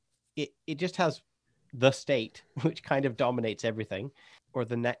 It just has the state, which kind of dominates everything, or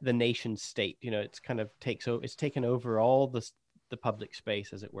the nation state. You know, it's kind of it's taken over all the public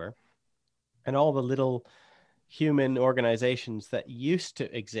space, as it were, and all the little human organizations that used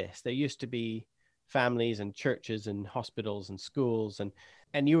to exist. There used to be families and churches and hospitals and schools,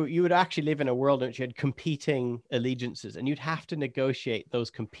 and you would actually live in a world in which you had competing allegiances, and you'd have to negotiate those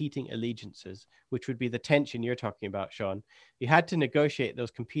competing allegiances, which would be the tension you're talking about, Sean. You had to negotiate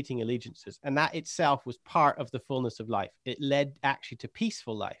those competing allegiances, and that itself was part of the fullness of life. It led actually to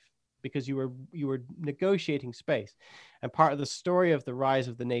peaceful life because you were negotiating space. And part of the story of the rise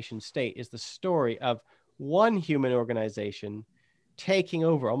of the nation state is the story of one human organization taking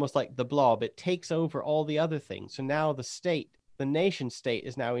over, almost like the Blob. It takes over all the other things. So now the nation state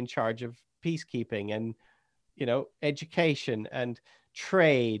is now in charge of peacekeeping and, you know, education and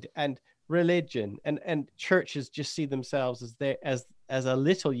trade and religion, and churches just see themselves as a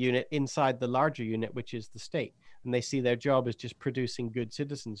little unit inside the larger unit, which is the state. And they see their job as just producing good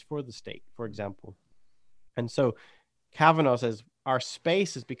citizens for the state, for example. And so Kavanaugh says our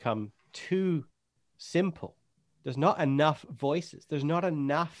space has become too simple. There's not enough voices. There's not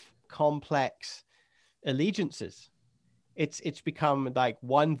enough complex allegiances. It's become like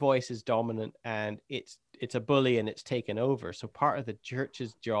one voice is dominant and it's a bully and it's taken over. So part of the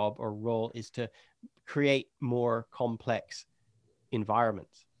church's job or role is to create more complex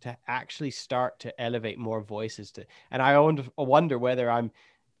environments, to actually start to elevate more voices. And I wonder whether I'm,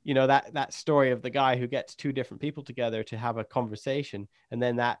 you know, that story of the guy who gets two different people together to have a conversation, and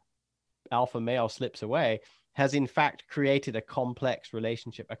then that alpha male slips away, has in fact created a complex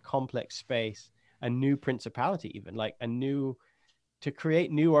relationship, a complex space, a new principality, even like to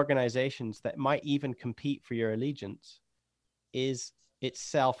create new organizations that might even compete for your allegiance is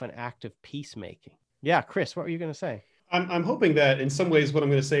itself an act of peacemaking. Yeah, Chris, what were you going to say? I'm hoping that in some ways what I'm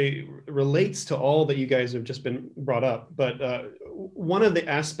going to say relates to all that you guys have just been brought up. But one of the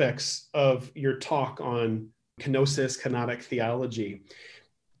aspects of your talk on kenosis, kenotic theology,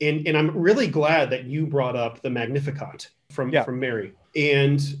 and I'm really glad that you brought up the Magnificat from Mary.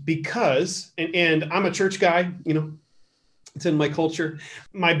 And because, and I'm a church guy, you know, it's in my culture.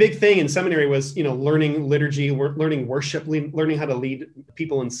 My big thing in seminary was, you know, learning liturgy, learning worship, learning how to lead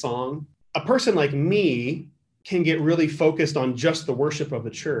people in song. A person like me can get really focused on just the worship of the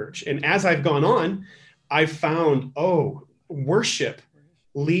church. And as I've gone on, I've found, worship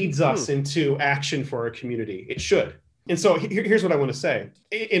leads us into action for our community. It should. And so here's what I want to say.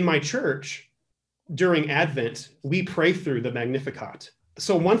 In my church, during Advent, we pray through the Magnificat.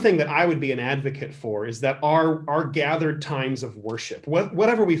 So one thing that I would be an advocate for is that our gathered times of worship,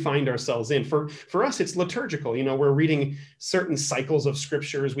 whatever we find ourselves in, for us, it's liturgical. You know, we're reading certain cycles of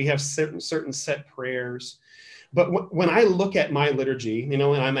scriptures. We have certain set prayers. But when I look at my liturgy, you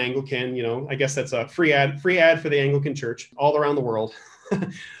know, and I'm Anglican, you know, I guess that's a free ad for the Anglican Church all around the world.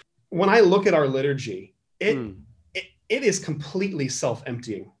 When I look at our liturgy, it is completely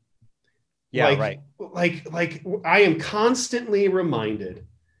self-emptying. Yeah, right. Like I am constantly reminded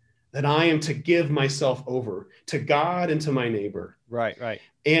that I am to give myself over to God and to my neighbor. Right.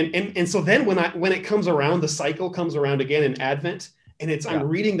 And so then when it comes around, the cycle comes around again in Advent, and I'm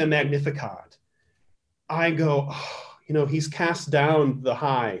reading the Magnificat, I go, you know, he's cast down the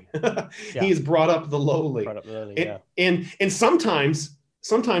high. He has brought up the lowly. And sometimes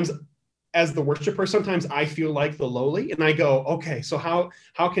as the worshiper, sometimes I feel like the lowly, and I go, okay, so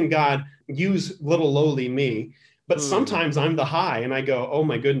how can God use little lowly me? But sometimes I'm the high, and I go, oh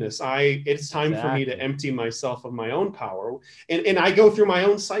my goodness, it's time for me to empty myself of my own power, and I go through my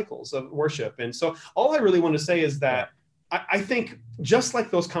own cycles of worship. And so all I really want to say is that I think just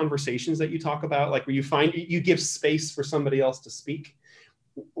like those conversations that you talk about, like where you give space for somebody else to speak,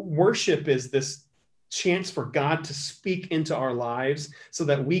 worship is this chance for God to speak into our lives so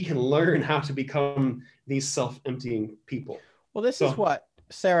that we can learn how to become these self-emptying people. Well, this is what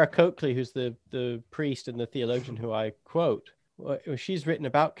Sarah Coakley, who's the priest and the theologian who I quote, she's written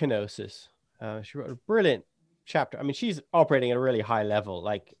about kenosis. She wrote a brilliant chapter. I mean, she's operating at a really high level.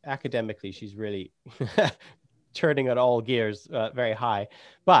 Like academically, she's really turning on all gears very high.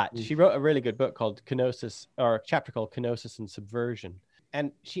 But she wrote a really good book called Kenosis, or a chapter called Kenosis and Subversion.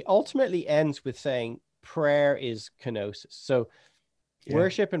 And she ultimately ends with saying prayer is kenosis. So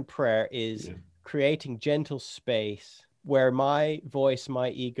worship and prayer is creating gentle space where my voice, my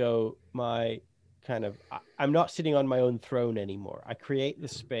ego, my kind of, I'm not sitting on my own throne anymore. I create the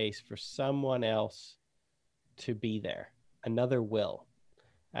space for someone else to be there, another will.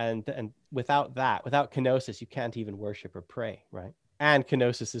 And without that, without kenosis, you can't even worship or pray, right? And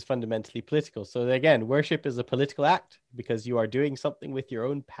kenosis is fundamentally political. So again, worship is a political act because you are doing something with your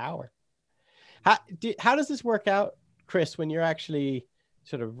own power. How does this work out, Chris, when you're actually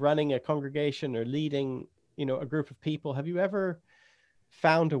sort of running a congregation or leading, a group of people? Have you ever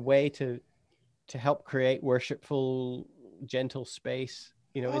found a way to help create worshipful, gentle space,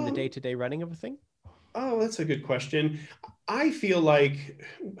 in the day-to-day running of a thing? Oh, that's a good question. I feel like,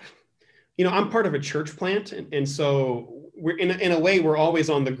 I'm part of a church plant. And so we're in a way, we're always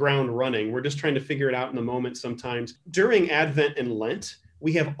on the ground running. We're just trying to figure it out in the moment sometimes. During Advent and Lent,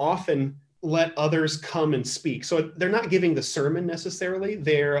 we have often let others come and speak. So they're not giving the sermon necessarily,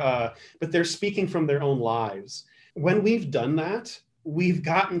 but they're speaking from their own lives. When we've done that, we've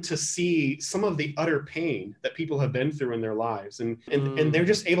gotten to see some of the utter pain that people have been through in their lives. And they're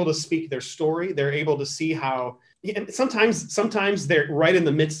just able to speak their story. They're able to see how, and sometimes they're right in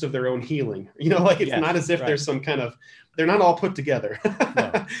the midst of their own healing. It's not as if there's some kind of, they're not all put together.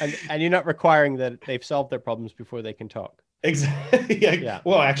 No. And you're not requiring that they've solved their problems before they can talk. Exactly. Yeah.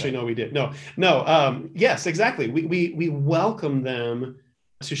 Well, actually, no, we did. No. Yes, exactly. We welcome them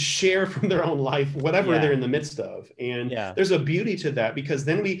to share from their own life, whatever they're in the midst of. And there's a beauty to that, because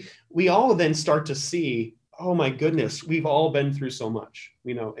then we all then start to see, oh my goodness, we've all been through so much,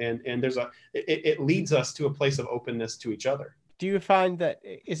 and it leads us to a place of openness to each other. Do you find that,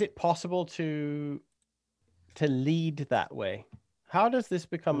 is it possible to lead that way? How does this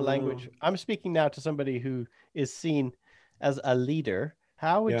become language? I'm speaking now to somebody who is seen as a leader.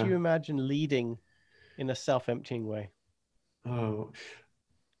 How would you imagine leading in a self-emptying way? Oh,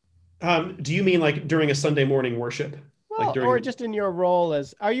 do you mean like during a Sunday morning worship? Well, or just in your role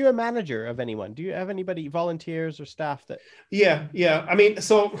are you a manager of anyone? Do you have anybody, volunteers or staff that? Yeah. I mean,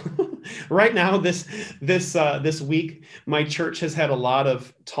 so right now, this week, my church has had a lot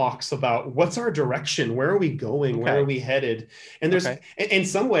of talks about what's our direction, where are we going, where are we headed, and there's in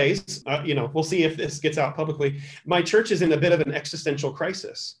some ways, we'll see if this gets out publicly. My church is in a bit of an existential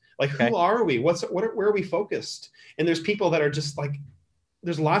crisis. Like, who are we? Where are we focused? And there's people that are just like,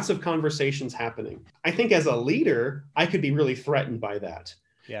 there's lots of conversations happening. I think as a leader, I could be really threatened by that.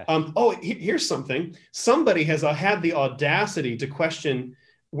 Yeah. Here's something. Somebody has had the audacity to question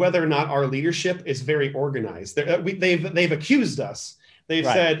whether or not our leadership is very organized. They've accused us. They've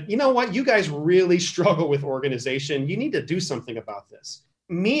said, you know what, you guys really struggle with organization. You need to do something about this.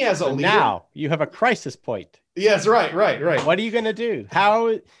 Me as a leader. Now you have a crisis point. Yes, right. What are you going to do? How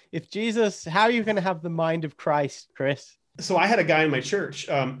are you going to have the mind of Christ, Chris? So I had a guy in my church,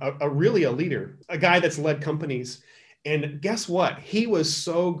 a leader, a guy that's led companies. And guess what? He was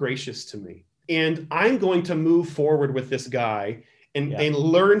so gracious to me. And I'm going to move forward with this guy and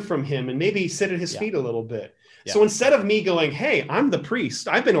learn from him and maybe sit at his feet a little bit. Yeah. So instead of me going, hey, I'm the priest,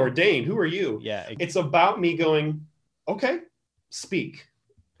 I've been ordained, who are you? Yeah. It's about me going, okay, speak.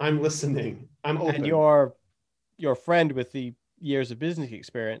 I'm listening. I'm open. And your friend with the years of business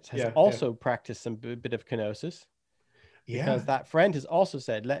experience has also practiced some bit of kenosis. Because that friend has also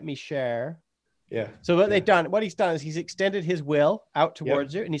said, let me share. Yeah. So what he's done is he's extended his will out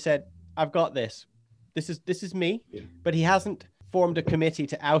towards you, and he said, I've got this. This is me. Yeah. But he hasn't formed a committee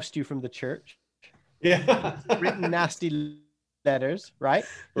to oust you from the church. Yeah. Written nasty letters, right?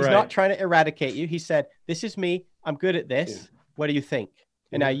 He's not trying to eradicate you. He said, this is me. I'm good at this. Yeah. What do you think?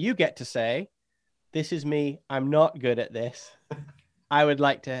 And now you get to say, this is me. I'm not good at this. I would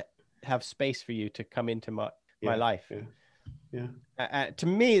like to have space for you to come into my life. To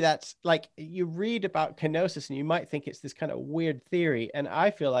me, that's like, you read about kenosis and you might think it's this kind of weird theory. And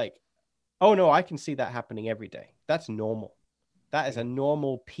I feel like, oh no, I can see that happening every day. That's normal. That is a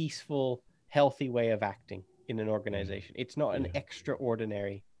normal, peaceful, healthy way of acting in an organization. It's not an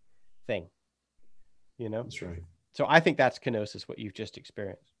extraordinary thing, That's right. So I think that's kenosis, what you've just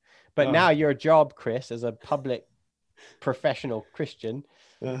experienced. But now your job, Chris, as a public professional Christian,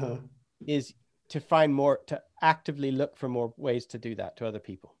 is to actively look for more ways to do that to other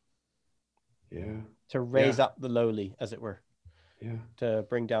people. Yeah. To raise up the lowly, as it were. Yeah. To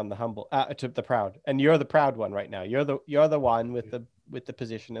bring down the humble, to the proud. And you're the proud one right now. You're the one with the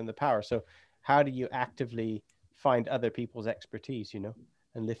position and the power. So how do you actively find other people's expertise, and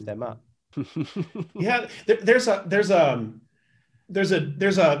lift them up? There's a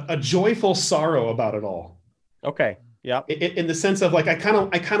joyful sorrow about it all. Okay. Yeah. In the sense of like, I kind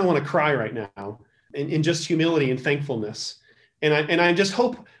of want to cry right now in just humility and thankfulness. And I just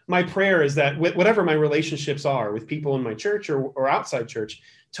hope, my prayer is that whatever my relationships are with people in my church or outside church,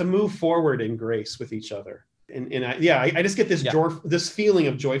 to move forward in grace with each other. And I just get this this feeling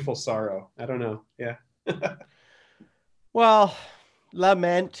of joyful sorrow. I don't know. Yeah. Well,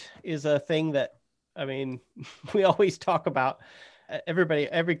 lament is a thing that, I mean, we always talk about.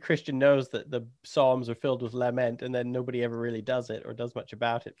 Every Christian knows that the Psalms are filled with lament, and then nobody ever really does it or does much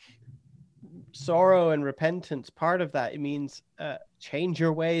about it. Sorrow and repentance, part of that, it means change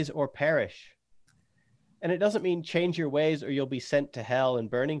your ways or perish. And it doesn't mean change your ways or you'll be sent to hell and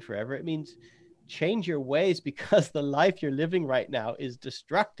burning forever. It means change your ways because the life you're living right now is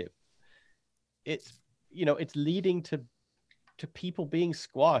destructive. It's leading to people being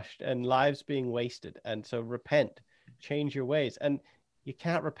squashed and lives being wasted. And so repent. Change your ways. And you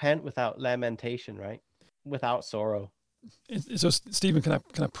can't repent without lamentation, right? Without sorrow. So Stephen, can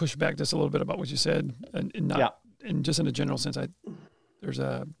I push back just a little bit about what you said, and just in a general sense, there's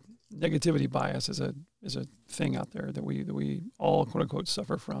a negativity bias is a thing out there that we all quote unquote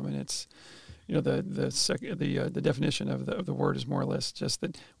suffer from, and it's the definition of the word is more or less just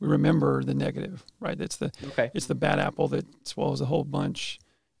that we remember the negative, right? It's the bad apple that swallows the whole bunch.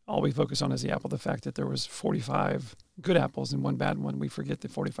 All we focus on is the apple, the fact that there was 45 good apples and one bad one. We forget the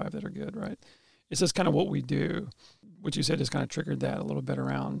 45 that are good, right? It's just kind of what we do. What you said has kind of triggered that a little bit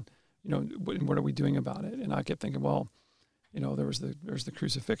around, what are we doing about it? And I kept thinking, well, there's the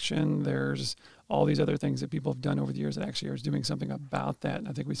crucifixion. There's all these other things that people have done over the years that actually are doing something about that. And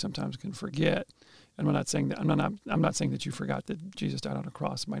I think we sometimes can forget. And I'm not saying that I'm not saying that you forgot that Jesus died on a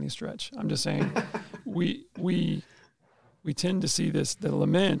cross by any stretch. I'm just saying we tend to see this, the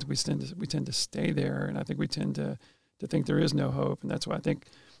lament, we tend to stay there, and I think we tend to think there is no hope, and that's why I think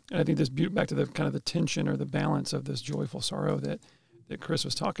this back to the kind of the tension or the balance of this joyful sorrow that Chris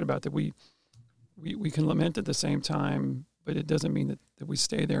was talking about, that we can lament at the same time, but it doesn't mean that we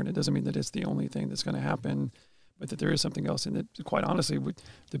stay there, and it doesn't mean that it's the only thing that's going to happen, but that there is something else, and that quite honestly,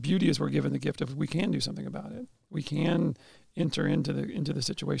 the beauty is we're given the gift of we can do something about it. We can enter into the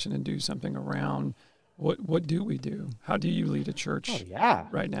situation and do something around. What do we do? How do you lead a church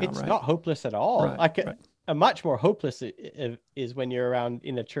right now? It's not hopeless at all. Right. A much more hopeless is when you're around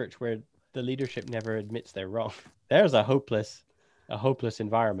in a church where the leadership never admits they're wrong. There's a hopeless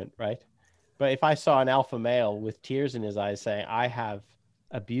environment, right? But if I saw an alpha male with tears in his eyes saying, I have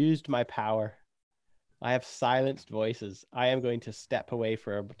abused my power, I have silenced voices, I am going to step away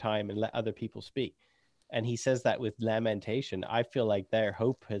for a time and let other people speak. And he says that with lamentation. I feel like their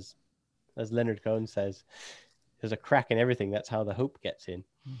hope has, as Leonard Cohen says, there's a crack in everything. That's how the hope gets in.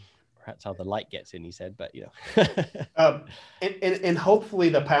 Or that's how the light gets in, he said, but and hopefully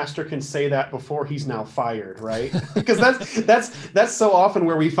the pastor can say that before he's now fired, right? Because that's so often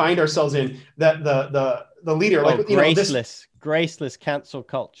where we find ourselves in, that the leader, graceless cancel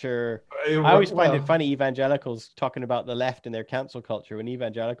culture. I always find it funny, evangelicals talking about the left and their cancel culture, when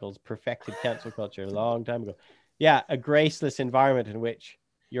evangelicals perfected cancel culture a long time ago. Yeah, a graceless environment in which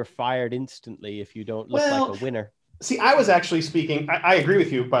you're fired instantly if you don't look like a winner. See, I was actually speaking, I agree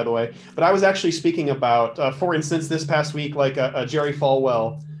with you, by the way, but I was actually speaking about, for instance, this past week, like a Jerry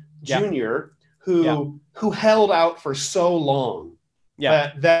Falwell Jr., who held out for so long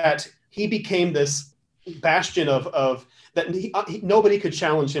that he became this bastion of that nobody could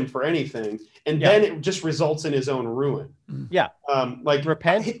challenge him for anything. And then it just results in his own ruin. Yeah. Like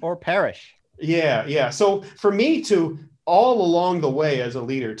repent or perish. Yeah. Yeah. So for me to all along the way as a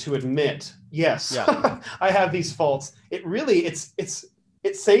leader to admit, yes, I have these faults, it really,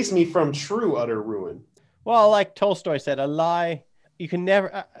 it saves me from true utter ruin. Well, like Tolstoy said, a lie, you can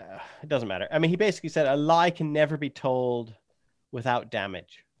never, it doesn't matter. I mean, he basically said a lie can never be told without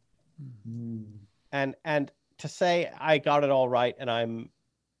damage. Mm-hmm. And to say I got it all right and I'm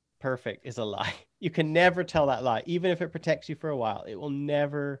perfect is a lie. You can never tell that lie. Even if it protects you for a while, it will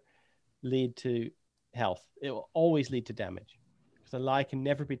never lead to health. It will always lead to damage, because a lie can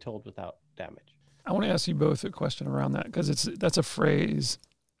never be told without damage. I want to ask you both a question around that, because that's a phrase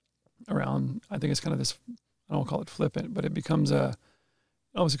around, I think it's kind of this, I don't call it flippant, but it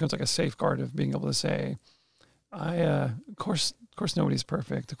almost becomes like a safeguard of being able to say, of course nobody's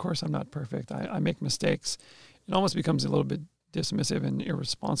perfect. Of course I'm not perfect. I make mistakes. It almost becomes a little bit dismissive and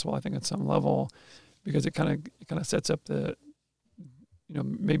irresponsible, I think, at some level, because it kind of sets up the,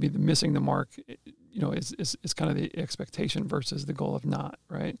 maybe the missing the mark, is kind of the expectation versus the goal of not,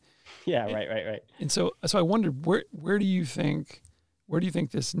 right? Yeah, right. And so I wondered, where do you think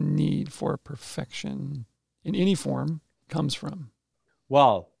this need for perfection in any form comes from?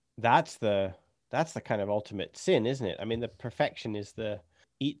 Well, that's the kind of ultimate sin, isn't it? I mean, the perfection is the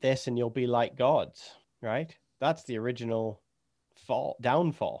eat this and you'll be like gods, right? That's the original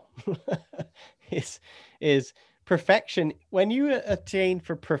downfall. is perfection, when you attain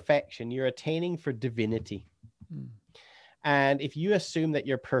for perfection, you're attaining for divinity. And if you assume that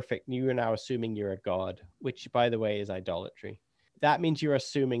you're perfect, you are now assuming you're a god, which, by the way, is idolatry. That means you're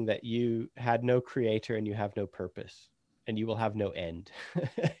assuming that you had no creator and you have no purpose, and you will have no end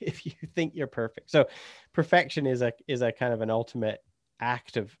if you think you're perfect. So perfection is a kind of an ultimate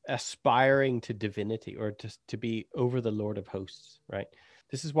act of aspiring to divinity, or to be over the Lord of hosts, right?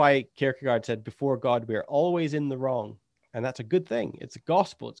 This is why Kierkegaard said, before God, we are always in the wrong. And that's a good thing. It's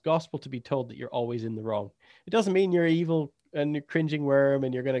gospel. It's gospel to be told that you're always in the wrong. It doesn't mean you're evil and you're cringing worm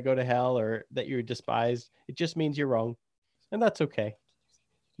and you're going to go to hell, or that you're despised. It just means you're wrong. And that's okay.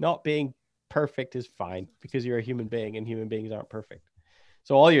 Not being perfect is fine, because you're a human being and human beings aren't perfect.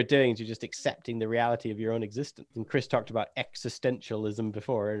 So all you're doing is you're just accepting the reality of your own existence. And Chris talked about existentialism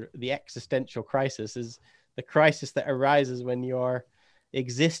before. The existential crisis is the crisis that arises when your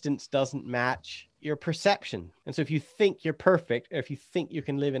existence doesn't match your perception. And so if you think you're perfect, or if you think you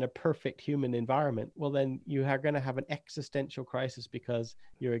can live in a perfect human environment, well, then you are going to have an existential crisis, because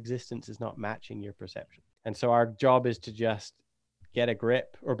your existence is not matching your perception. And so our job is to just get a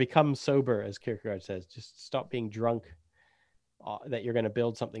grip, or become sober, as Kierkegaard says. Just stop being drunk that you're going to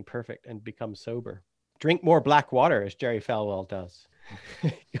build something perfect, and become sober. Drink more black water, as Jerry Falwell does.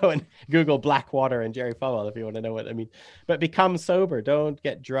 Go and Google black water and Jerry Falwell if you want to know what I mean. But become sober. Don't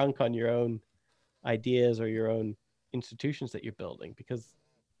get drunk on your own ideas or your own institutions that you're building, because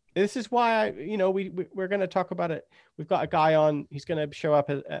this is why we're going to talk about it. We've got a guy on. He's going to show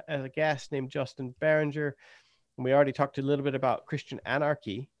up as a guest named Justin Berenger, and we already talked a little bit about Christian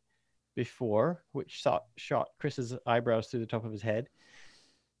anarchy before, which shot Chris's eyebrows through the top of his head.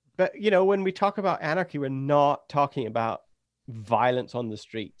 But when we talk about anarchy, we're not talking about violence on the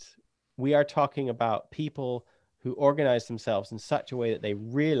streets. We are talking about people who organize themselves in such a way that they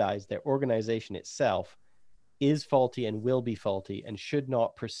realize their organization itself is faulty and will be faulty and should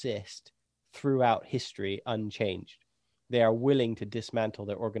not persist throughout history unchanged. They are willing to dismantle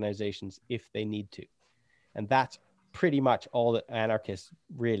their organizations if they need to. And that's pretty much all that anarchists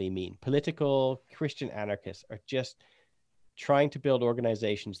really mean. Political Christian anarchists are just trying to build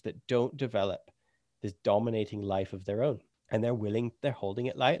organizations that don't develop this dominating life of their own. And they're holding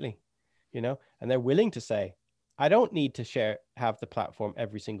it lightly, and they're willing to say, I don't need to have the platform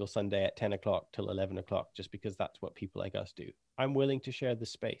every single Sunday at 10 o'clock till 11 o'clock, just because that's what people like us do. I'm willing to share the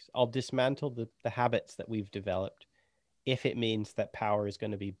space. I'll dismantle the habits that we've developed if it means that power is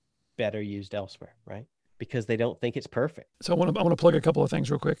going to be better used elsewhere, right? Because they don't think it's perfect. So I want to plug a couple of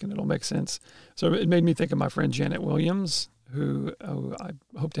things real quick, and it'll make sense. So it made me think of my friend Janet Williams, who I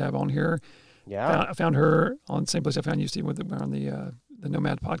hope to have on here. Yeah, I found her on the same place I found you, Steve, on the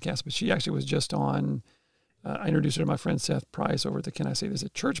Nomad podcast. But she actually was just on. I introduced her to my friend Seth Price over at the Can I Say This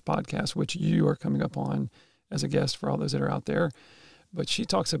at Church podcast, which you are coming up on as a guest for all those that are out there. But she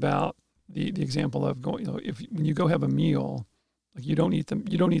talks about the example of going. When you go have a meal, like you don't eat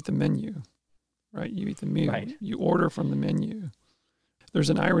the menu, right? You eat the meal. Right. You order from the menu. There's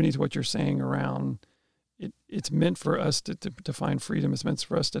an irony to what you're saying around. It's meant for us to find freedom. It's meant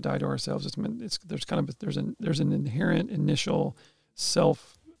for us to die to ourselves. There's an inherent initial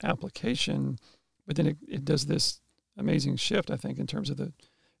self application, but then it does this amazing shift, I think, in terms of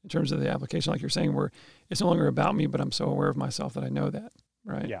the application, like you're saying, where it's no longer about me, but I'm so aware of myself that I know that,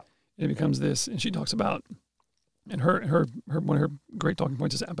 right? Yeah. And it becomes this, and she talks about, and her one of her great talking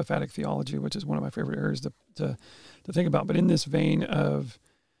points is apophatic theology, which is one of my favorite areas to think about. But in this vein of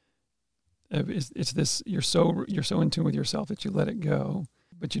it's this, you're so in tune with yourself that you let it go,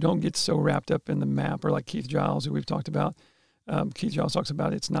 but you don't get so wrapped up in the map, or like Keith Giles, who we've talked about. Keith Giles talks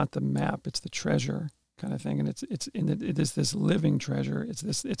about it's not the map, it's the treasure kind of thing, and it is this living treasure.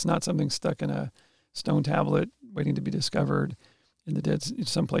 It's not something stuck in a stone tablet waiting to be discovered in the dead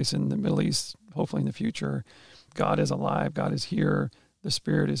someplace in the Middle East, hopefully in the future. God is alive. God is here. The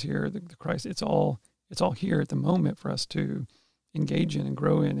Spirit is here. The Christ. It's all here at the moment for us to engage in and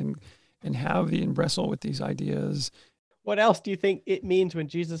grow in and have and wrestle with these ideas. What else do you think it means when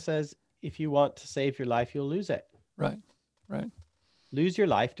Jesus says, if you want to save your life, you'll lose it? Right. Lose your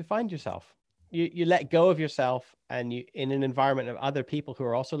life to find yourself. You let go of yourself, and you in an environment of other people who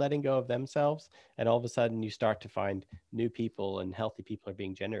are also letting go of themselves, and all of a sudden you start to find new people, and healthy people are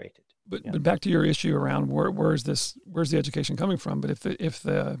being generated. But back to your issue around where's the education coming from? But if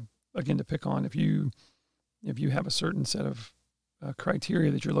again, to pick on, if you have a certain set of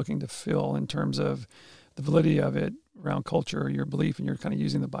criteria that you're looking to fill in terms of the validity of it around culture, your belief, and you're kind of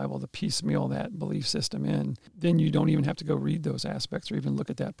using the Bible to piecemeal that belief system in, then you don't even have to go read those aspects or even look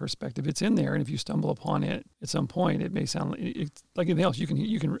at that perspective. It's in there, and if you stumble upon it at some point, it may sound like anything else. You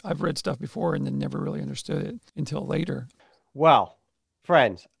can. I've read stuff before and then never really understood it until later. Well,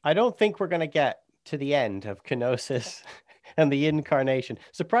 friends, I don't think we're going to get to the end of kenosis and the incarnation.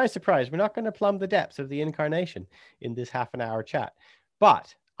 Surprise, surprise, we're not going to plumb the depths of the incarnation in this half an hour chat.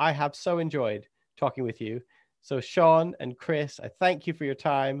 But I have so enjoyed talking with you. So Sean and Chris, I thank you for your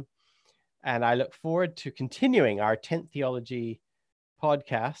time. And I look forward to continuing our 10th Theology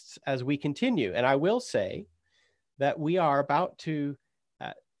podcasts as we continue. And I will say that we are about to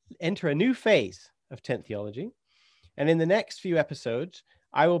enter a new phase of 10th Theology. And in the next few episodes,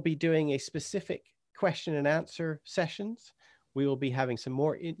 I will be doing a specific question and answer sessions. We will be having some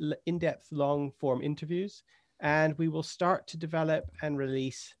more in-depth, long-form interviews. And we will start to develop and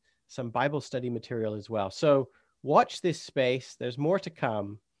release some Bible study material as well. So watch this space. There's more to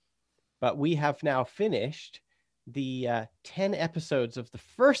come. But we have now finished the 10 episodes of the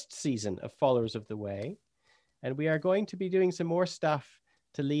first season of Followers of the Way. And we are going to be doing some more stuff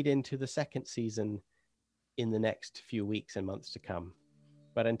to lead into the second season in the next few weeks and months to come.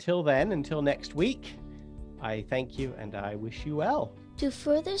 But until then, until next week, I thank you and I wish you well. To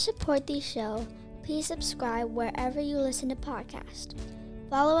further support the show, please subscribe wherever you listen to podcasts.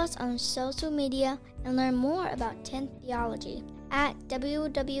 Follow us on social media and learn more about 10th Theology at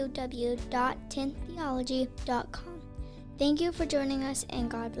www.10ththeology.com. Thank you for joining us,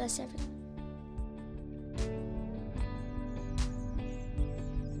 and God bless everyone.